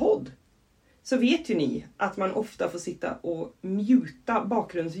spelar in podd. Så vet ju ni att man ofta får sitta och muta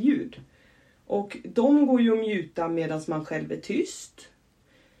bakgrundsljud. Och de går ju att muta medan man själv är tyst.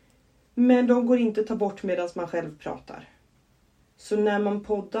 Men de går inte att ta bort medan man själv pratar. Så när man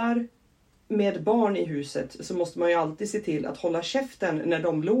poddar med barn i huset så måste man ju alltid se till att hålla käften när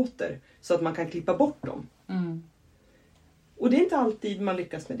de låter. Så att man kan klippa bort dem. Och det är inte alltid man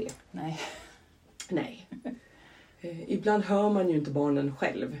lyckas med det. Nej. Ibland hör man ju inte barnen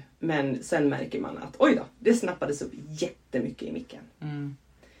själv. Men sen märker man att oj då, det snappades upp jättemycket i micken.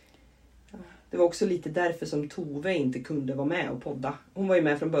 Det var också lite därför som Tove inte kunde vara med och podda. Hon var ju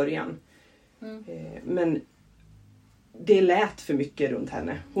med från början. Men det lät för mycket runt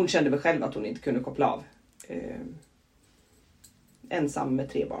henne. Hon kände väl själv att hon inte kunde koppla av. Ensam med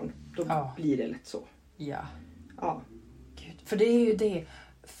 3 barn. Då blir det lätt så. Ja. Gud. För det är ju det.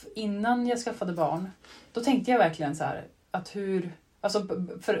 Innan jag skaffade barn, då tänkte jag verkligen så här att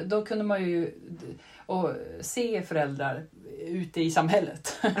för då kunde man ju se föräldrar ute i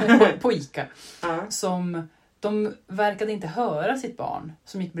samhället på ICA som de verkade inte höra sitt barn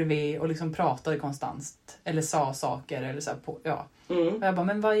som gick bredvid och liksom pratade konstant eller sa saker eller så här och jag bara,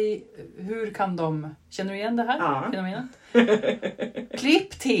 men hur kan de, känner du igen det här? Fenomenet?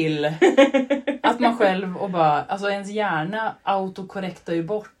 Klipp till att man själv och bara, alltså ens hjärna autokorrektar ju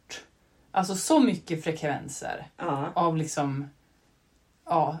bort alltså så mycket frekvenser av liksom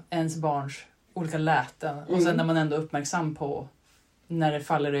ens barns olika läten och sen när man ändå är uppmärksam på när det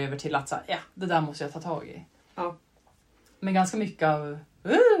faller över till att så här, det där måste jag ta tag i. Men ganska mycket av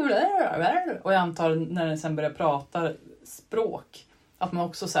och jag antar när den sen börjar prata språk att man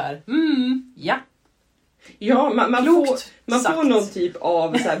också så här, man får någon typ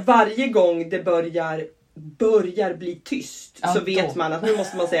av så här, varje gång det börjar bli tyst så vet man att nu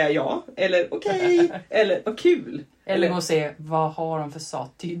måste man säga ja eller okej eller vad kul. Eller gå och se vad har de för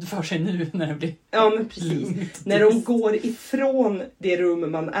sattid för sig nu när det blir men precis. När de går ifrån det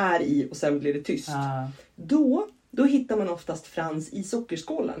rum man är i och sen blir det tyst. Då hittar man oftast Frans i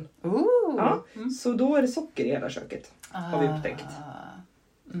sockerskålen. Så då är det socker i hela köket. Har vi upptäckt.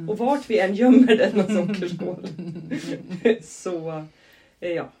 Och vart vi än gömmer denna sockerskål. Så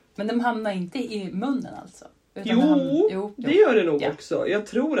ja. Men de hamnar inte i munnen alltså? Jo, det gör det nog också. Jag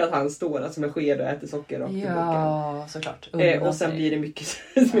tror att han står alltså med sked och äter socker. Ja, såklart. Och sen blir det mycket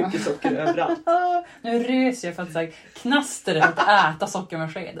socker överallt. Nu ryser jag för att säga knastret att äta socker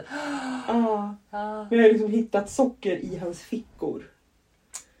med sked. Vi har liksom hittat socker i hans fickor.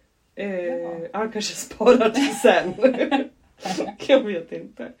 Han kanske sparar till sen. Jag vet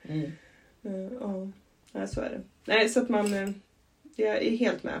inte. Nej, så är det. Nej, så att jag är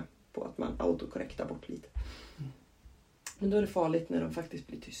helt med på att man autokorrektar bort lite. Men då är det farligt när de faktiskt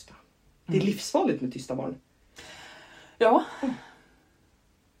blir tysta. Det är livsfarligt med tysta barn. Ja.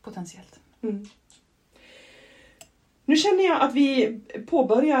 Potentiellt. Nu känner jag att vi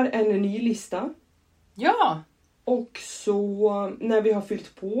påbörjar en ny lista. Ja. Och så när vi har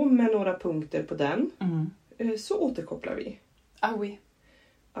fyllt på med några punkter på den så återkopplar vi. Aui.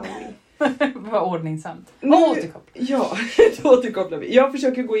 Vad ordningsamt. Ja, då återkopplar vi. Jag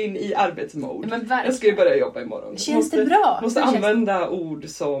försöker gå in i arbetsmode. Jag ska ju börja jobba imorgon. Känns det bra? Måste använda ord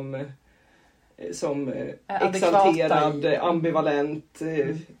som exalterad, ambivalent,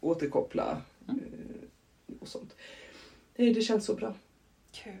 återkoppla och sånt. Det känns så bra.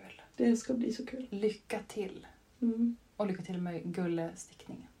 Kul. Det ska bli så kul. Lycka till. Och lycka till med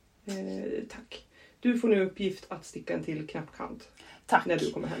gullestickningen. Tack. Du får nu uppgift att sticka en till knappkant. Tack. När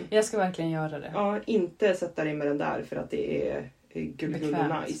du kommer hem. Jag ska verkligen göra det. Ja, inte sätta dig med den där för att det är gull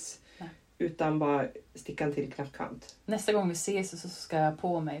och nice. Nej. Utan bara sticka en till knappkant. Nästa gång vi ses så ska jag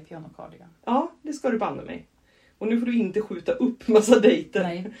på mig pianocardigan. Ja, det ska du banna mig. Och nu får du inte skjuta upp massa dejter.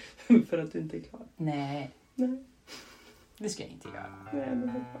 Nej. För att du inte är klar. Nej. Det ska jag inte göra. Nej,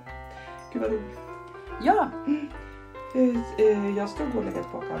 men gud vad roligt. Ja. Jag ska gå och lägga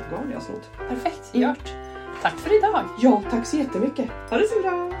tillbaka allt garn jag snott. Perfekt, gjort. Tack för idag. Ja, tack så jättemycket. Ha det så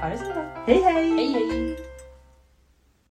bra. Ha det så bra. Hej hej. Hej hej.